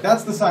 All right,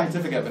 that's the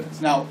scientific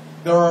evidence. Now,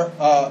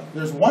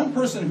 there's one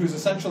person who's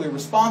essentially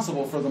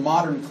responsible for the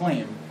modern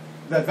claim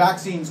that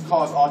vaccines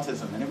cause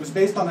autism, and it was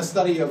based on a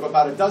study of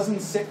about a dozen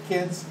sick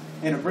kids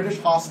in a British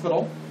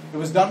hospital. It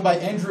was done by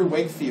Andrew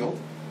Wakefield,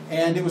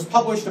 and it was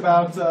published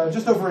about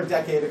just over a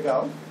decade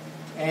ago,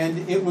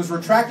 and it was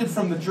retracted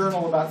from the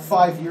journal about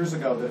 5 years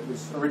ago that it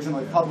was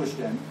originally published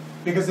in,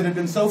 because it had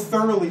been so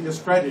thoroughly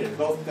discredited,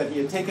 both that he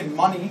had taken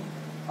money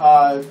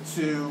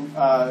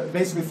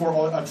basically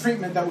for a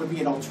treatment that would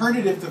be an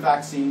alternative to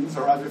vaccines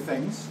or other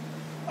things,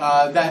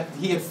 that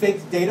he had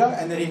faked data,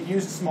 and that he had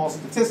used small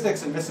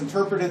statistics and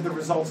misinterpreted the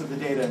results of the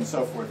data and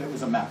so forth. It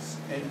was a mess.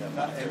 And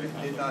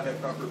did not have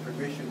proper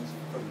permissions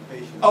from the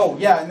patients. Oh,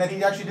 yeah, and then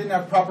he actually didn't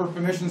have proper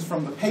permissions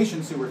from the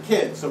patients who were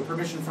kids, so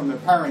permission from their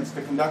parents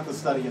to conduct the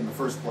study in the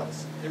first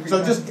place.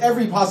 So just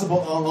every possible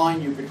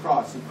line you could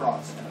cross, he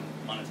crossed. And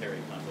a monetary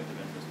conflict of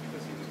interest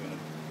because he was going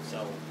to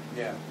sell.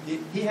 Yeah,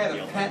 he had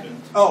a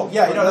patent. Oh,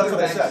 yeah, you know, that's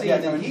what I said. Yeah,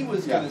 that he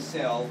was going to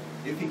sell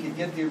if he could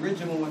get the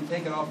original one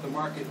taken off the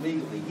market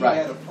legally. He Right.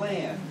 had a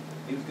plan.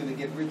 He was going to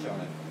get rich on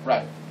it.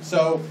 Right.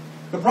 So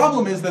the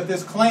problem is that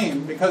this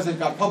claim, because it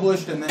got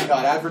published and then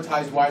got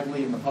advertised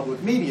widely in the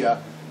public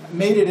media,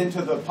 made it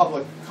into the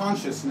public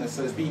consciousness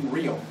as being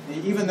real.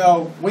 Even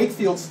though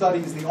Wakefield's study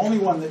is the only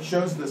one that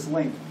shows this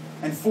link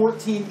and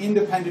 14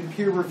 independent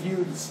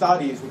peer-reviewed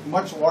studies with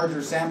much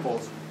larger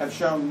samples have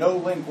shown no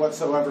link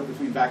whatsoever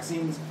between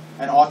vaccines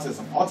and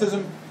autism.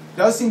 Autism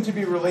does seem to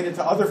be related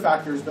to other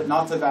factors, but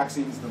not to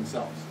vaccines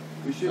themselves.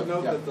 We should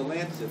note yeah. that the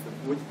Lancet,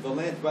 which the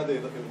Lancet, by the way,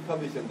 it was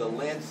published in the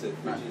Lancet,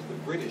 which is the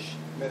British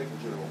medical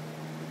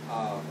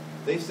journal.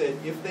 They said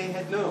if they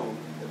had known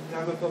at the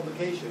time of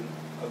publication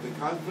of the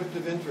conflict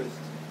of interest,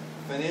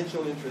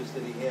 financial interest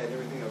that he had, and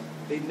everything else,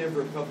 they'd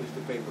never have published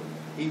the paper.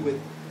 He would,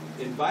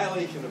 in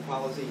violation of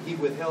policy, he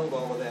withheld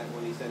all of that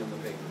when he sent him the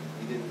paper.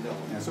 He didn't tell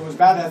him. Yeah, so it was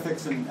bad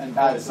ethics and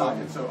bad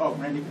science. So, oh,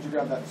 Randy, could you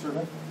grab that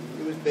survey?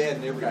 It was bad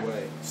in every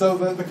way. So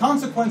the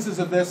consequences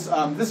of this,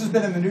 this has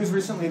been in the news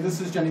recently. This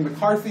is Jenny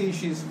McCarthy.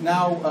 She's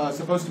now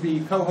supposed to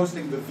be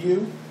co-hosting The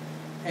View.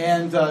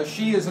 And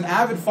she is an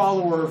avid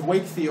follower of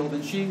Wakefield,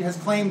 and she has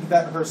claimed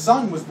that her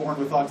son was born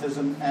with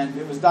autism, and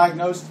it was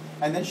diagnosed,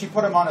 and then she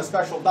put him on a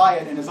special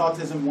diet, and his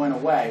autism went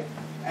away.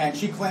 And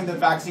she claimed that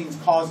vaccines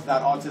caused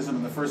that autism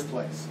in the first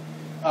place.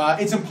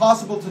 It's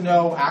impossible to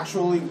know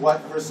actually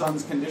what her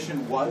son's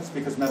condition was,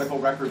 because medical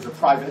records are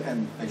private,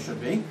 and they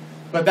should be.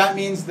 But that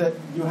means that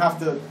you have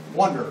to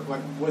wonder,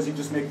 like, was he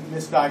just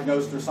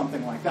misdiagnosed or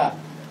something like that?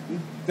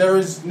 There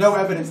is no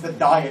evidence that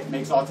diet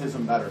makes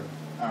autism better.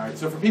 All right,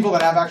 so for people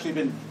that have actually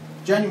been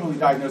genuinely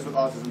diagnosed with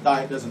autism,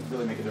 diet doesn't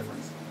really make a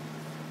difference.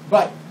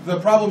 But the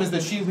problem is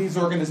that she leads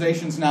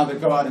organizations now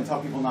that go out and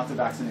tell people not to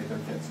vaccinate their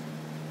kids.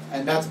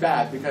 And that's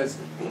bad because,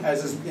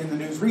 as is in the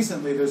news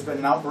recently, there's been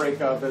an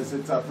outbreak of,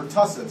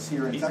 pertussis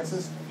here in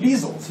Texas?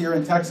 Measles here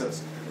in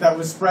Texas, that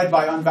was spread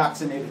by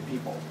unvaccinated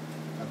people,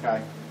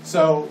 okay?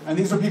 So, and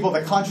these are people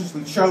that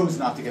consciously chose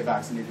not to get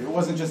vaccinated. It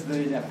wasn't just that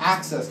they didn't have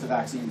access to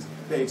vaccines,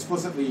 they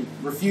explicitly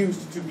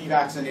refused to be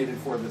vaccinated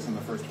for this in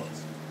the first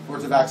place, or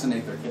to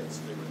vaccinate their kids.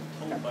 They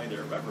were told by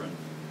their reverend.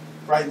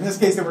 Right, in this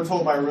case they were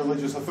told by a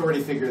religious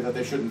authority figure that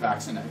they shouldn't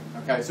vaccinate.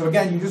 Okay, so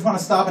again, you just want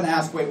to stop and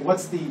ask, wait,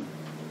 what's the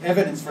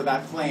evidence for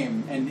that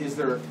claim? And is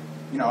there,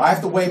 I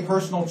have to weigh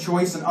personal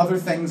choice and other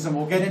things, and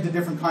we'll get into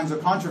different kinds of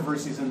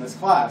controversies in this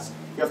class.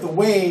 You have to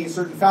weigh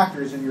certain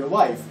factors in your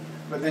life,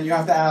 but then you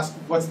have to ask,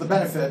 what's the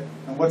benefit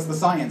and what's the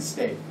science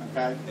state?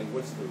 Okay? And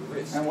what's the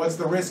risk? And what's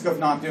the risk of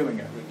not doing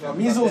it?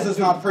 Measles is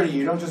not pretty.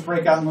 You don't just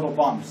break out in little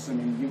bumps. I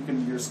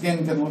mean, your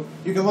skin can look,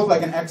 you can look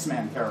like an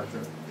X-Man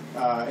character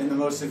in the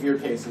most severe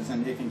cases,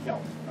 and it can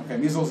kill. Okay,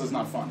 measles is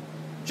not fun.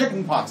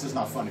 Chickenpox is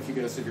not fun if you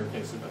get a severe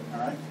case of it. All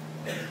right.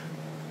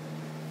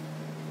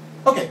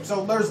 Okay,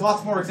 so there's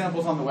lots more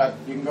examples on the web.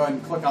 You can go ahead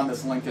and click on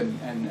this link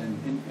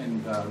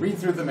and read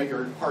through them at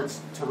your heart's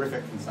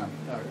terrific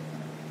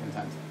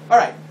content. All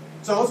right.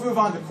 So let's move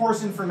on to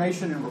course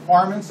information and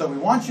requirements. So we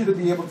want you to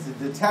be able to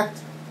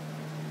detect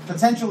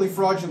potentially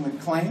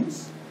fraudulent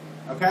claims,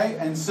 okay?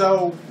 And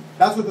so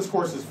that's what this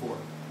course is for.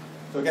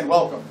 So again,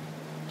 welcome,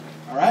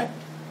 all right?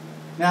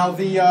 Now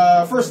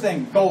the first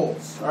thing,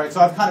 goals, all right?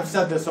 So I've kind of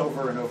said this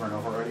over and over and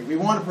over already. We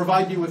want to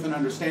provide you with an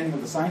understanding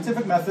of the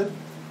scientific method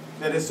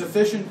that is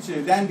sufficient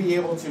to then be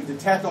able to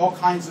detect all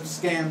kinds of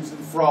scams and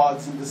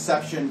frauds and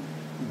deception,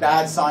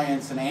 bad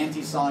science and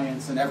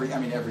anti-science and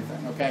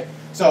everything, okay?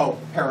 So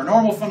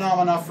paranormal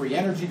phenomena, free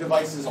energy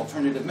devices,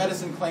 alternative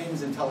medicine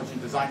claims,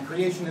 intelligent design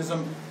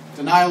creationism,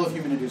 denial of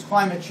human-induced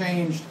climate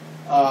change,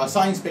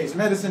 science-based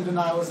medicine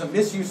denialism,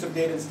 misuse of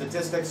data and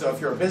statistics. So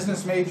if you're a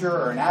business major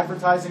or an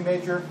advertising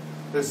major,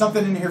 there's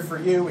something in here for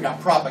you. We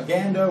got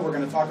propaganda. We're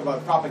going to talk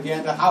about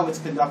propaganda, how it's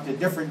conducted,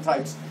 different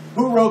types.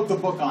 Who wrote the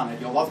book on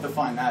it? You'll love to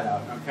find that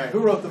out, okay? Who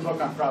wrote the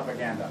book on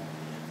propaganda?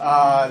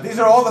 These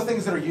are all the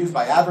things that are used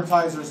by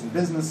advertisers and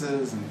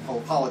businesses and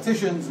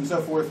politicians and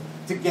so forth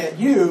to get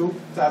you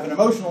to have an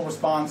emotional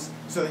response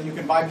so that you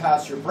can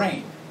bypass your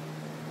brain.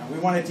 And we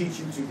want to teach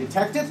you to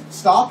detect it,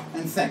 stop,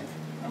 and think,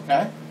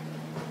 okay?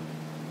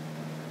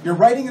 Your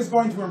writing is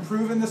going to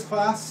improve in this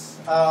class.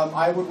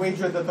 I would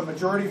wager that the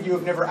majority of you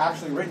have never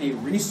actually written a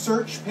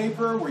research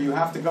paper where you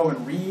have to go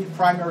and read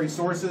primary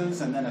sources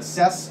and then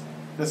assess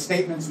the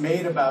statements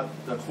made about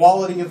the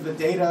quality of the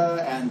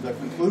data and the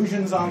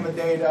conclusions on the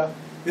data.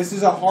 This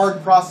is a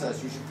hard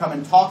process. You should come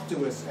and talk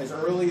to us as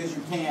early as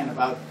you can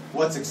about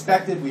what's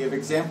expected. We have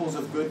examples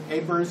of good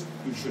papers.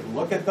 You should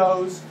look at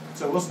those.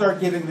 So we'll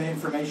start giving the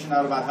information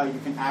out about how you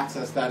can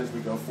access that as we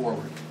go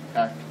forward.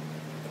 Okay?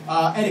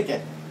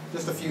 Etiquette,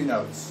 just a few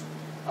notes.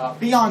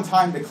 Be on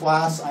time to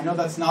class. I know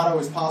that's not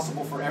always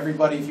possible for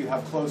everybody if you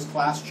have close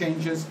class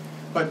changes.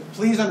 But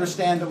please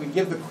understand that we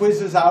give the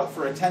quizzes out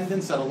for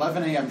attendance at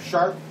 11 a.m.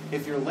 sharp.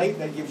 If you're late,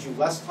 that gives you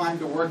less time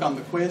to work on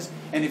the quiz.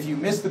 And if you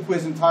miss the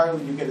quiz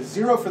entirely, you get a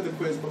 0 for the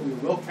quiz, but we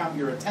will count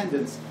your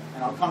attendance.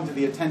 And I'll come to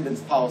the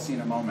attendance policy in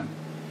a moment.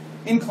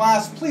 In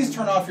class, please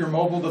turn off your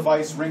mobile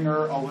device,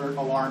 ringer, alert,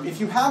 alarm. If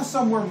you have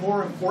somewhere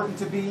more important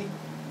to be,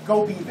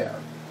 go be there.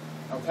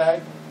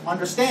 Okay?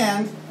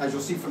 Understand, as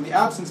you'll see from the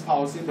absence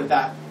policy, that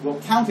that will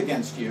count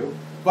against you.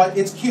 But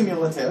it's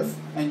cumulative,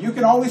 and you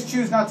can always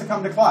choose not to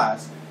come to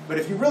class. But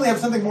if you really have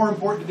something more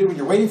important to do and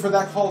you're waiting for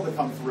that call to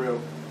come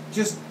through,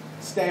 just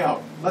stay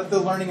out. Let the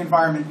learning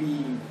environment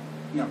be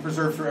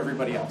preserved for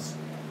everybody else.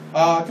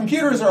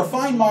 Computers are a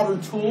fine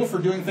modern tool for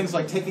doing things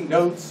like taking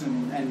notes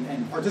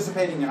and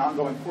participating in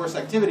ongoing course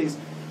activities.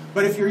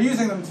 But if you're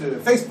using them to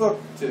Facebook,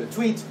 to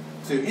tweet,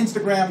 to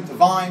Instagram, to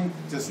Vine,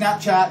 to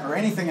Snapchat, or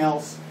anything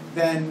else,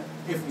 then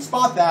if we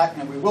spot that,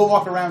 and we will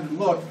walk around and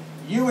look,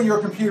 you and your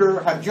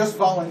computer have just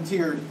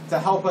volunteered to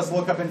help us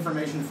look up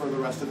information for the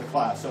rest of the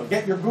class. So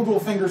get your Google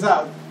fingers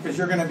out, because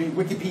you're going to be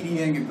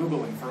Wikipediaing and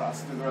Googling for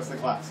us through the rest of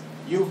the class.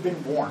 You've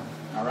been warned,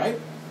 all right?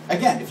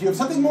 Again, if you have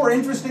something more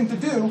interesting to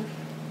do,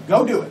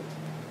 go do it.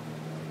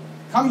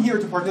 Come here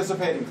to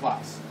participate in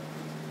class.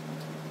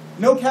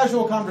 No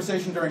casual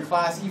conversation during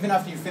class, even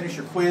after you finish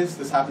your quiz.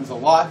 This happens a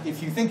lot.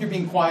 If you think you're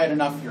being quiet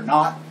enough, you're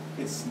not.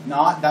 It's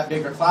not that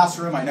big a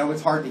classroom. I know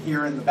it's hard to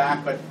hear in the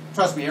back, but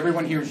trust me,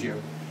 everyone hears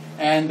you.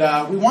 And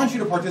we want you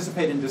to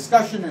participate in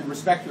discussion and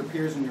respect your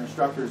peers and your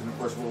instructors, and of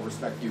course, we'll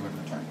respect you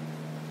in return.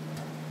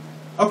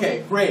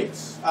 Okay,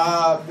 grades.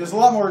 There's a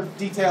lot more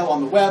detail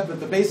on the web, but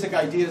the basic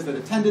idea is that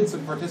attendance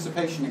and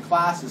participation in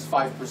class is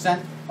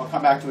 5%. I'll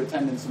come back to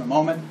attendance in a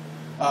moment.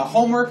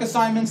 Homework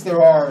assignments,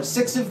 there are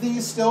 6 of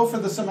these still for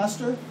the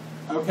semester,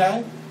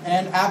 okay?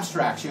 And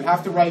abstracts. You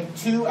have to write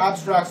 2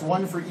 abstracts,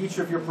 1 for each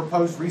of your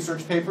proposed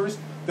research papers.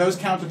 Those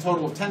count a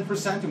total of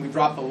 10%, and we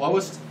drop the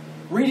lowest.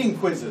 Reading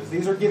quizzes.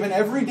 These are given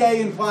every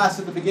day in class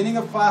at the beginning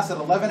of class at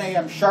 11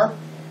 a.m. sharp.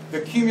 The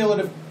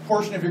cumulative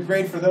portion of your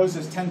grade for those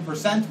is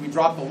 10%. We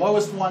drop the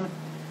lowest one.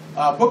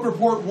 Book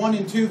report 1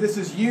 and 2, this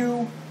is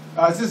you.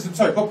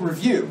 Book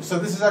review. So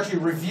this is actually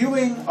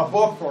reviewing a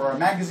book or a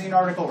magazine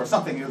article or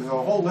something. There's a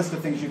whole list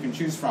of things you can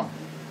choose from.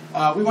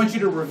 We want you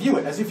to review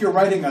it as if you're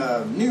writing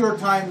a New York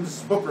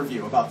Times book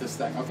review about this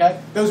thing, okay?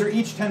 Those are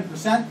each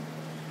 10%.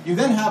 You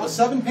then have a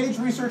 7-page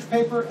research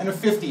paper and a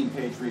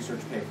 15-page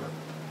research paper.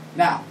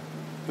 Now,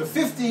 the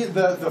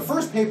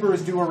first paper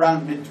is due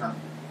around midterm.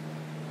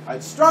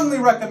 I'd strongly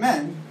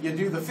recommend you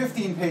do the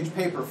 15-page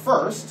paper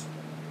first,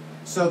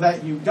 so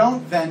that you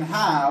don't then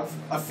have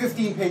a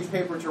 15-page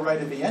paper to write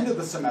at the end of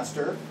the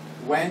semester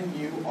when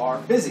you are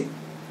busy.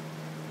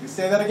 Let me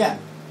say that again.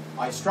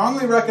 I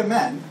strongly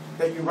recommend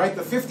that you write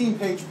the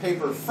 15-page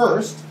paper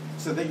first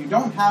so that you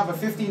don't have a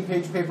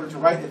 15-page paper to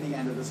write at the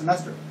end of the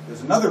semester.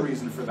 There's another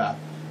reason for that.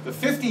 The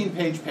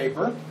 15-page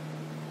paper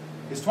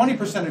is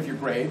 20% of your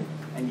grade,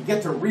 and you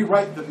get to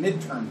rewrite the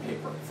midterm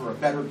paper for a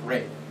better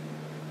grade.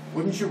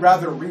 Wouldn't you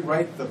rather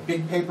rewrite the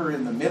big paper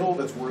in the middle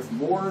that's worth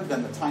more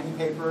than the tiny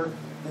paper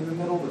in the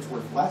middle that's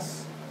worth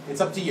less? It's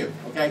up to you,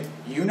 okay?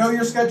 You know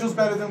your schedules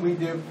better than we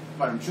do,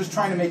 but I'm just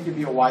trying to make you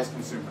be a wise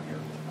consumer here,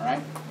 all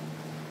right?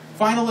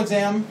 Final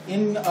exam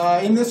in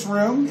this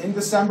room in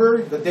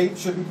December. The date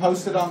should be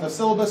posted on the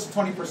syllabus,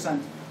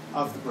 20%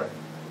 of the grade,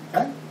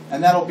 okay?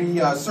 And that'll be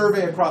a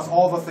survey across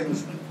all the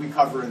things we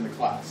cover in the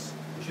class.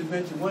 I should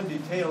mention one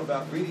detail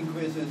about reading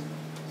quizzes.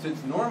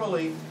 Since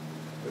normally,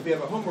 if you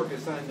have a homework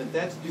assignment,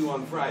 that's due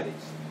on Fridays.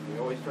 We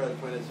always try to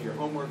plan it so your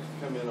homework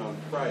come in on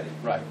Friday.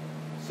 Right.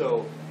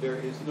 So there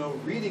is no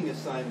reading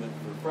assignment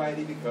for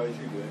Friday because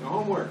you're doing a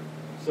homework.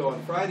 So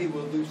on Friday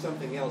we'll do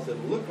something else.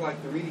 It'll look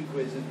like the reading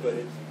quizzes, but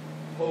it's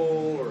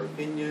poll or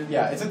opinion.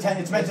 Yeah,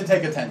 it's meant to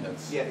take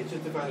attendance. Yeah, it's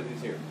just to find out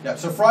who's here. Yeah,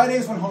 so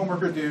Fridays when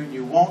homework are due,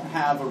 you won't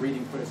have a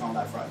reading quiz on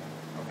that Friday.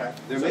 Okay?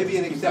 There So may be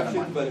an just keep that in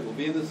exception, mind. but it will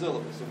be in the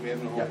syllabus if we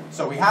have no Yeah. homework.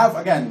 So we have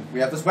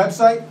this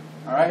website,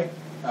 all right?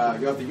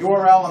 You have the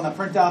URL on the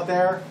printout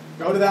there.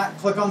 Go to that,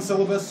 click on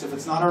syllabus if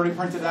it's not already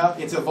printed out.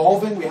 It's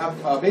evolving. We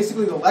have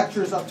basically the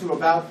lectures up to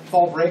about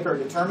fall break are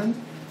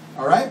determined,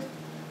 all right?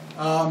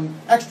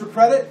 Extra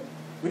credit,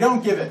 we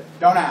don't give it.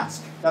 Don't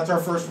ask. That's our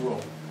first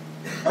rule.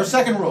 Our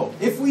second rule,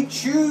 if we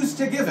choose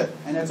to give it,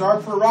 and it's our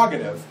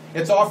prerogative,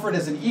 it's offered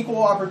as an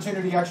equal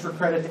opportunity extra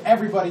credit to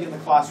everybody in the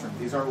classroom.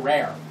 These are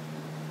rare.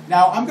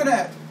 Now, I'm going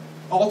to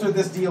alter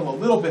this deal a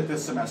little bit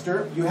this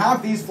semester. You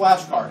have these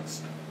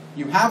flashcards.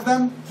 You have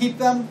them, keep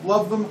them,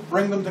 love them,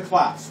 bring them to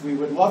class. We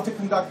would love to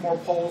conduct more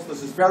polls.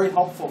 This is very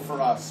helpful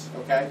for us,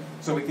 okay?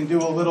 So we can do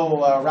a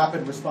little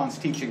rapid response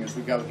teaching as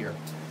we go here.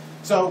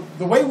 So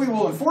the way we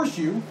will enforce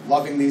you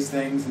loving these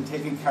things and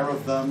taking care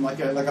of them like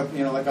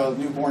a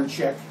newborn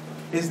chick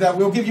is that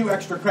we'll give you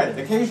extra credit.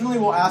 Occasionally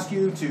we'll ask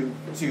you to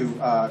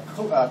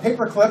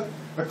paperclip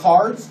the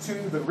cards to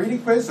the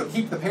reading quiz. So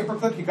keep the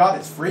paperclip you got.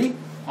 It's free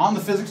on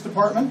the physics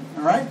department.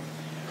 All right.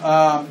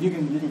 You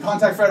can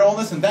contact Fred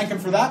Olness and thank him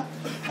for that.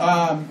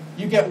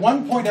 You get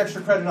 1 point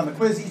extra credit on the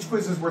quiz. Each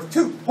quiz is worth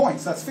 2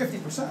 points. That's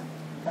 50%.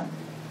 Okay.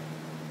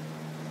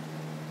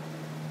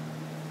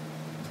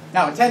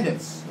 Now,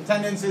 attendance.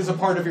 Attendance is a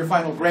part of your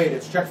final grade.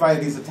 It's checked via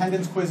these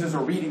attendance quizzes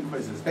or reading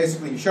quizzes.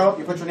 Basically, you show up,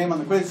 you put your name on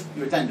the quiz,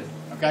 you attended.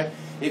 Okay?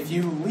 If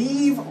you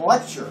leave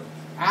lecture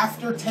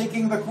after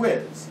taking the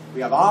quiz,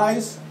 we have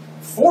eyes,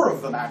 4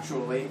 of them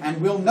actually,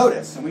 and we'll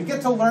notice. And we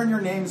get to learn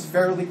your names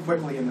fairly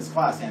quickly in this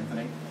class,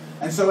 Anthony.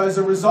 And so as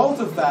a result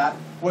of that,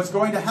 what's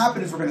going to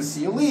happen is we're going to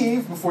see you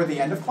leave before the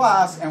end of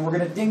class, and we're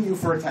going to ding you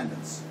for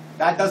attendance.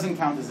 That doesn't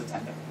count as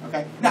attending.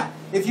 Okay? Now,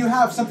 if you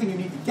have something you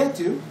need to get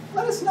to,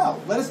 let us know.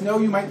 Let us know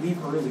you might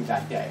leave early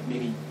that day,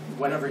 maybe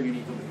whatever you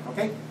need to leave.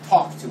 Okay?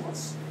 Talk to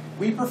us.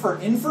 We prefer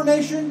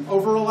information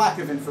over a lack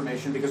of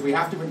information because we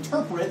have to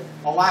interpret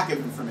a lack of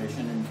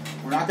information, and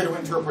We're not going to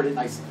interpret it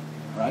nicely,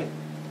 right?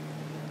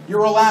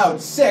 You're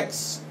allowed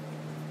six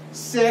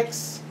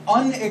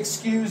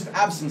unexcused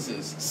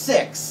absences.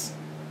 6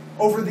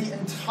 over the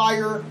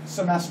entire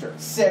semester.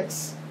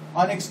 6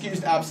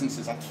 unexcused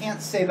absences. I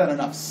can't say that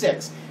enough.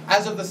 6.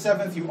 As of the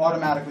 7th, you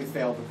automatically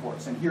failed the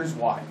course, and here's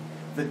why.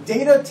 The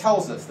data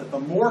tells us that the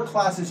more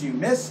classes you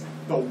miss,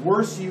 the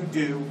worse you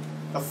do,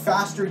 the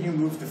faster you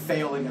move to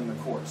failing in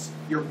the course.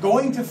 You're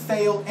going to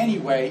fail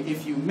anyway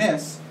if you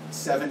miss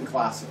 7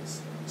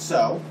 classes.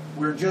 So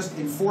we're just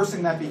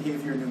enforcing that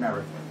behavior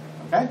numerically,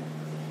 okay?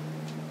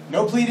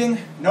 No pleading,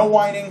 no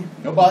whining,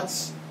 no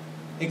buts.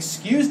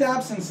 Excused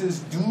absences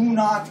do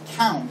not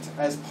count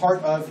as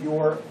part of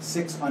your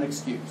 6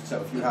 unexcused.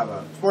 So if you have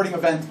a sporting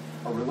event,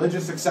 a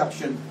religious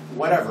exception,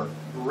 whatever,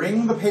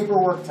 bring the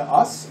paperwork to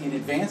us in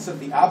advance of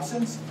the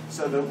absence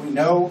so that we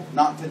know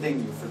not to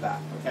ding you for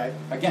that, okay?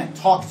 Again,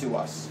 talk to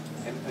us.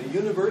 And a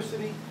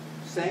university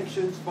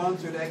sanctioned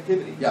sponsored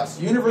activity. Yes,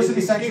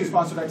 university sanctioned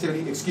sponsored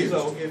activity, excused.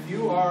 So if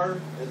you are,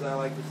 as I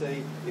like to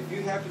say, if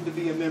you happen to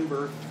be a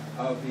member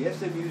of the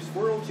SMU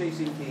squirrel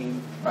chasing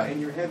team, right,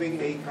 and you're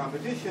having a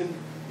competition,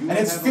 and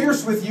it's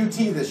fierce with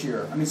UT this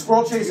year. I mean,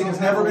 squirrel chasing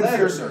has never been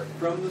fiercer.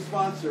 From the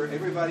sponsor,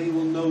 everybody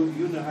will know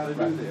you know how to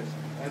right, do this,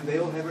 and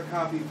they'll have a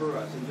copy for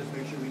us, and just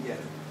make sure we get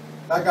it.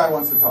 That guy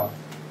wants to talk.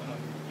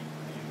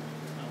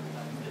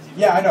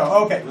 Yeah, I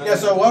know. Okay. Yeah.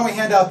 So why don't we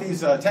hand out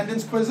these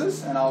attendance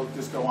quizzes, and I'll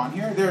just go on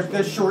here.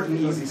 They're short and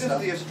easy This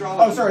stuff. is the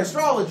astrology. Oh, sorry,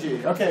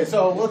 astrology. Okay.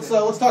 So let's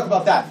talk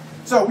about that.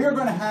 So we are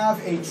going to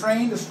have a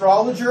trained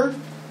astrologer.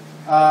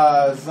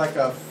 It's like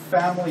a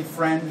family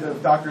friend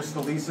of Dr.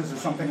 Scalise's or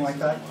something like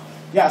that.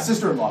 Yeah,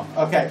 sister-in-law.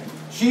 Okay.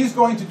 She's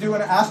going to do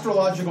an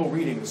astrological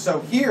reading.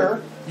 So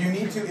here you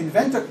need to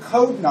invent a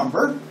code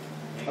number.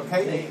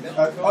 Okay.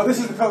 Oh, this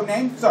is the code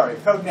name. Sorry,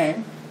 code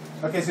name.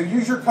 Okay. So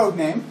use your code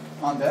name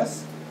on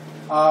this.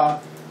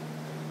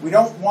 We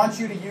don't want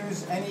you to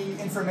use any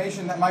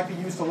information that might be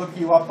used to look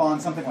you up on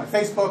something like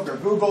Facebook or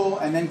Google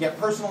and then get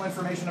personal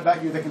information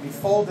about you that can be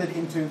folded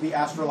into the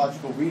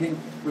astrological reading.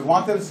 We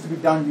want this to be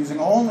done using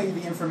only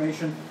the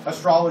information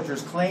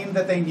astrologers claim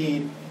that they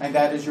need, and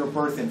that is your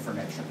birth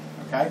information.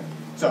 Okay?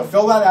 So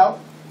fill that out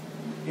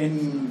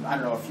in, I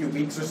don't know, a few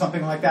weeks or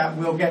something like that.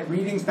 We'll get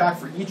readings back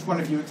for each one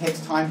of you. It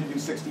takes time to do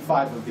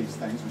 65 of these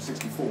things, or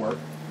 64.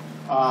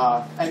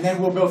 And then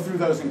we'll go through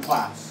those in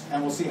class,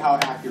 and we'll see how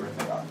accurate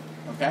they are.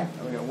 Okay?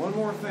 We got one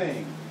more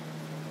thing.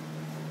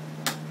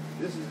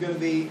 This is going to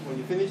be, when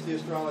you finish the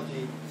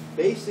astrology,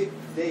 basic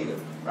data.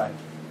 Right.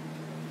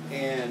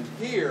 And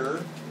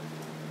here,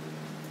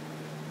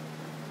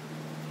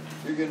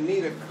 you're going to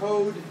need a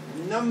code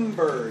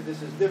number.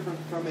 This is different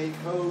from a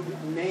code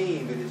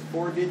name. It is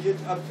 4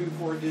 digits, up to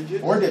 4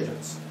 digits. 4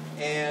 digits.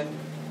 And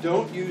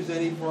don't use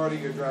any part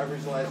of your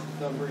driver's license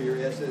number, your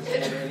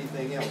SSN, or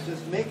anything else.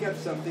 Just make up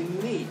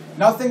something neat.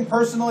 Nothing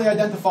personally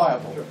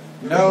identifiable. Sure.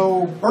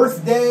 No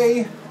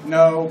birthday,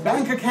 no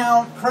bank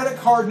account, credit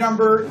card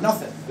number,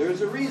 nothing.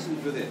 There's a reason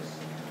for this.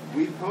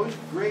 We post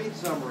grade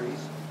summaries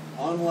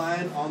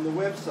online on the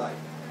website.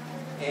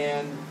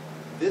 And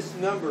this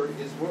number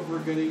is what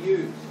we're going to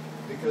use,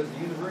 because the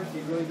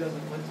university really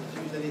doesn't let us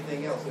use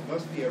anything else. It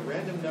must be a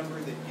random number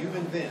that you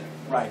invent.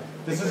 Right.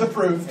 This is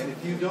approved. And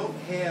if you don't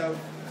have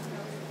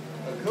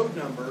a code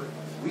number,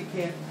 we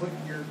can't put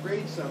your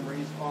grade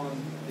summaries on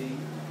the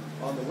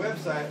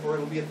website, or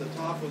it'll be at the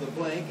top with a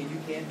blank, and you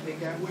can't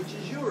pick out which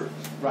is yours.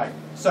 Right.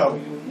 So,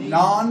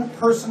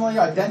 non-personally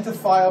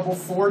identifiable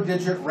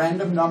 4-digit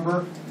random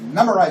number.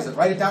 Memorize it.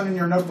 Write it down in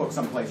your notebook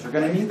someplace. You're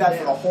going to need that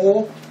for the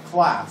whole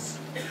class.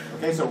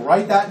 Okay, so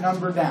write that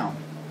number down.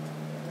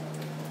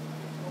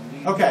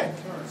 Okay,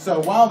 so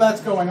while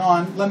that's going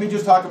on, let me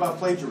just talk about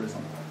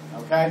plagiarism.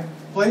 Okay?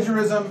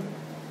 Plagiarism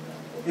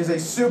is a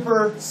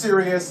super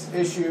serious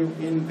issue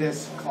in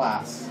this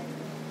class.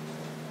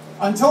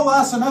 Until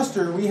last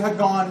semester, we had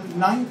gone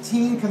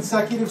 19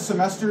 consecutive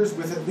semesters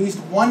with at least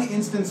one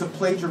instance of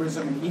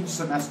plagiarism in each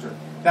semester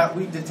that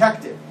we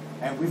detected.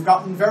 And we've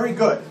gotten very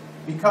good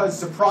because,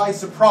 surprise,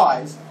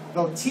 surprise,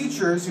 though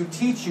teachers who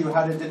teach you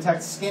how to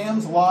detect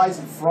scams, lies,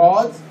 and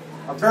frauds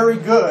are very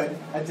good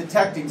at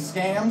detecting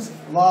scams,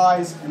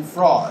 lies, and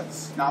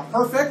frauds. Not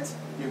perfect.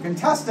 You can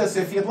test us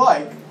if you'd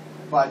like,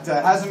 but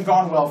it hasn't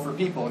gone well for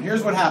people. And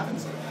here's what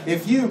happens.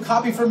 If you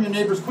copy from your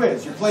neighbor's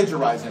quiz, you're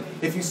plagiarizing.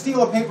 If you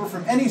steal a paper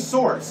from any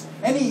source,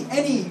 any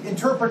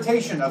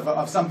interpretation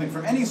of something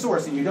from any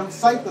source, and you don't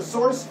cite the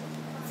source,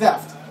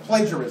 theft,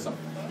 plagiarism.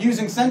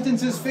 Using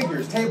sentences,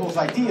 figures, tables,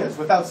 ideas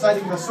without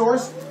citing the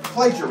source,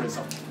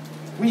 plagiarism.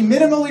 We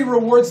minimally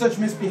reward such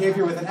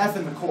misbehavior with an F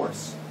in the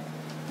course.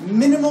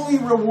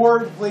 Minimally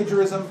reward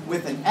plagiarism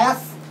with an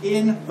F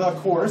in the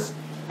course.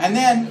 And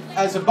then,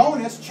 as a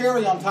bonus,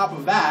 cherry on top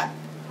of that,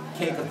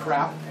 cake of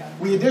crap,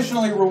 we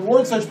additionally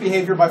reward such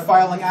behavior by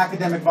filing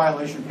academic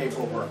violation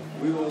paperwork.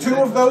 2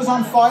 of those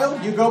on file,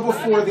 you go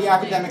before the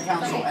academic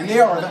council, and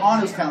they are the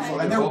honors council,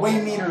 and they're way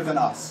meaner than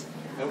us.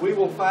 And we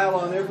will file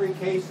on every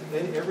case,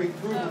 every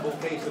provable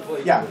case of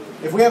plagiarism. Yeah,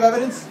 if we have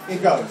evidence,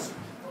 it goes.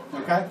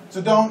 Okay?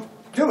 So don't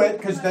do it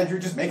because then you're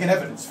just making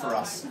evidence for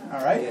us.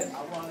 All right?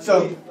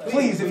 So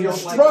please, if you're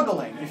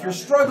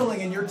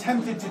struggling and you're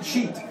tempted to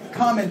cheat,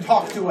 come and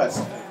talk to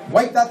us.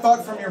 Wipe that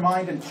thought from your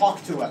mind and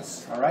talk to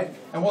us. All right?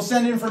 And we'll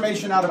send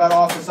information out about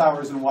office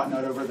hours and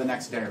whatnot over the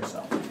next day or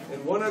so.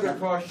 And one other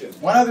caution.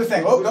 One other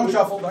thing. Oh, don't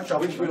shuffle. Don't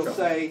shuffle. Which we'll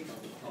say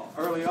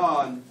early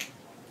on,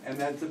 and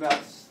that's about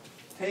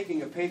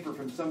taking a paper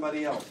from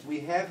somebody else.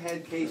 We have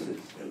had cases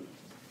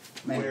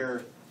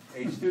where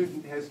a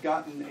student has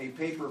gotten a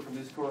paper from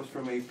this course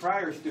from a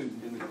prior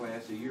student in the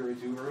class a year or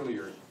two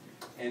earlier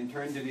and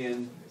turned it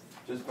in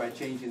just by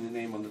changing the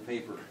name on the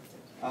paper.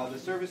 The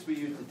service we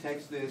use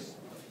detects this.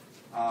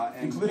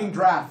 Including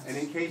drafts. And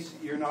in case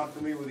you're not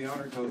familiar with the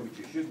honor code, which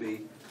you should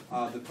be,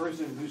 the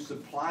person who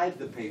supplied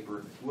the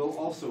paper will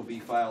also be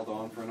filed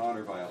on for an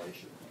honor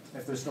violation.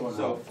 If they're still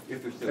So,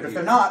 if they're still But if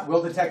here. they're not,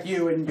 we'll detect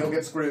you and you'll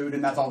get screwed,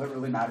 and that's all that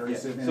really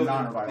matters Yeah. in So an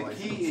honor the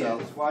violation. key So-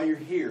 is, while you're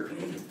here,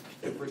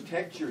 to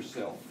protect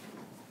yourself,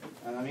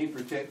 and I mean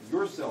protect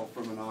yourself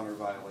from an honor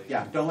violation.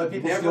 Yeah, don't let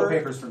people steal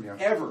papers from you.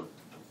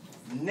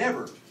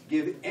 Never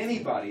give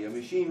anybody a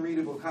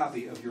machine-readable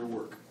copy of your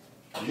work.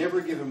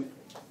 Never give them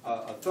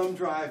a thumb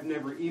drive,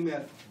 never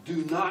email.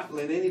 Do not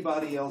let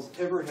anybody else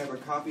ever have a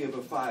copy of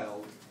a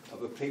file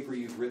of a paper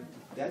you've written.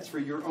 That's for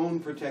your own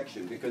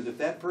protection, because if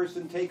that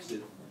person takes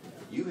it,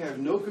 you have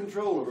no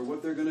control over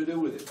what they're going to do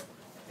with it.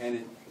 And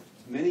in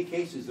many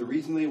cases, the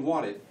reason they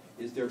want it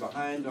is they're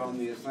behind on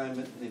the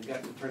assignment and they've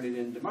got to turn it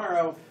in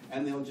tomorrow,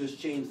 and they'll just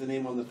change the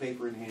name on the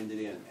paper and hand it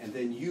in. And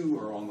then you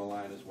are on the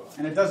line as well.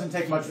 And it doesn't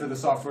take much for the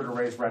software to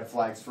raise red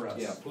flags for us.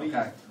 Yeah, please.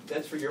 Okay.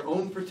 That's for your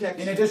own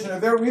protection. In addition,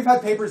 we've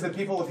had papers that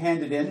people have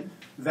handed in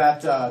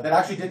that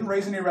actually didn't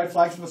raise any red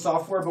flags from the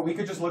software, but we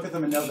could just look at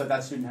them and know that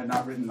that student had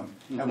not written them.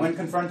 And when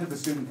confronted, the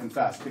student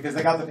confessed because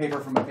they got the paper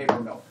from a paper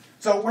mill.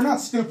 So we're not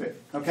stupid,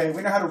 okay?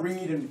 We know how to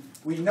read, and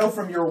we know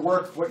from your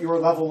work what your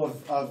level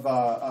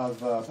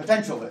of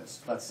potential is,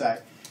 let's say.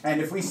 And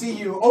if we see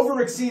you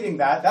over-exceeding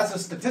that, that's a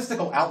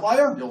statistical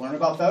outlier. You'll learn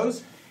about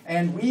those.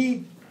 And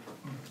we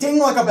ding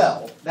like a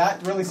bell.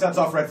 That really sets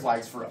off red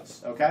flags for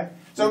us, okay?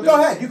 So go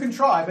ahead, you can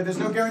try, but there's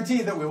no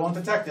guarantee that we won't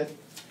detect it.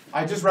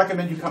 I just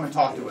recommend you come and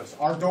talk to us.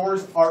 Our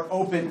doors are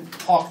open.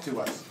 Talk to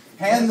us.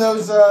 Hand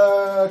those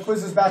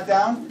quizzes back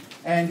down,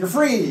 and you're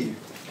free.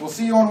 We'll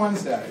see you on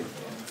Wednesday.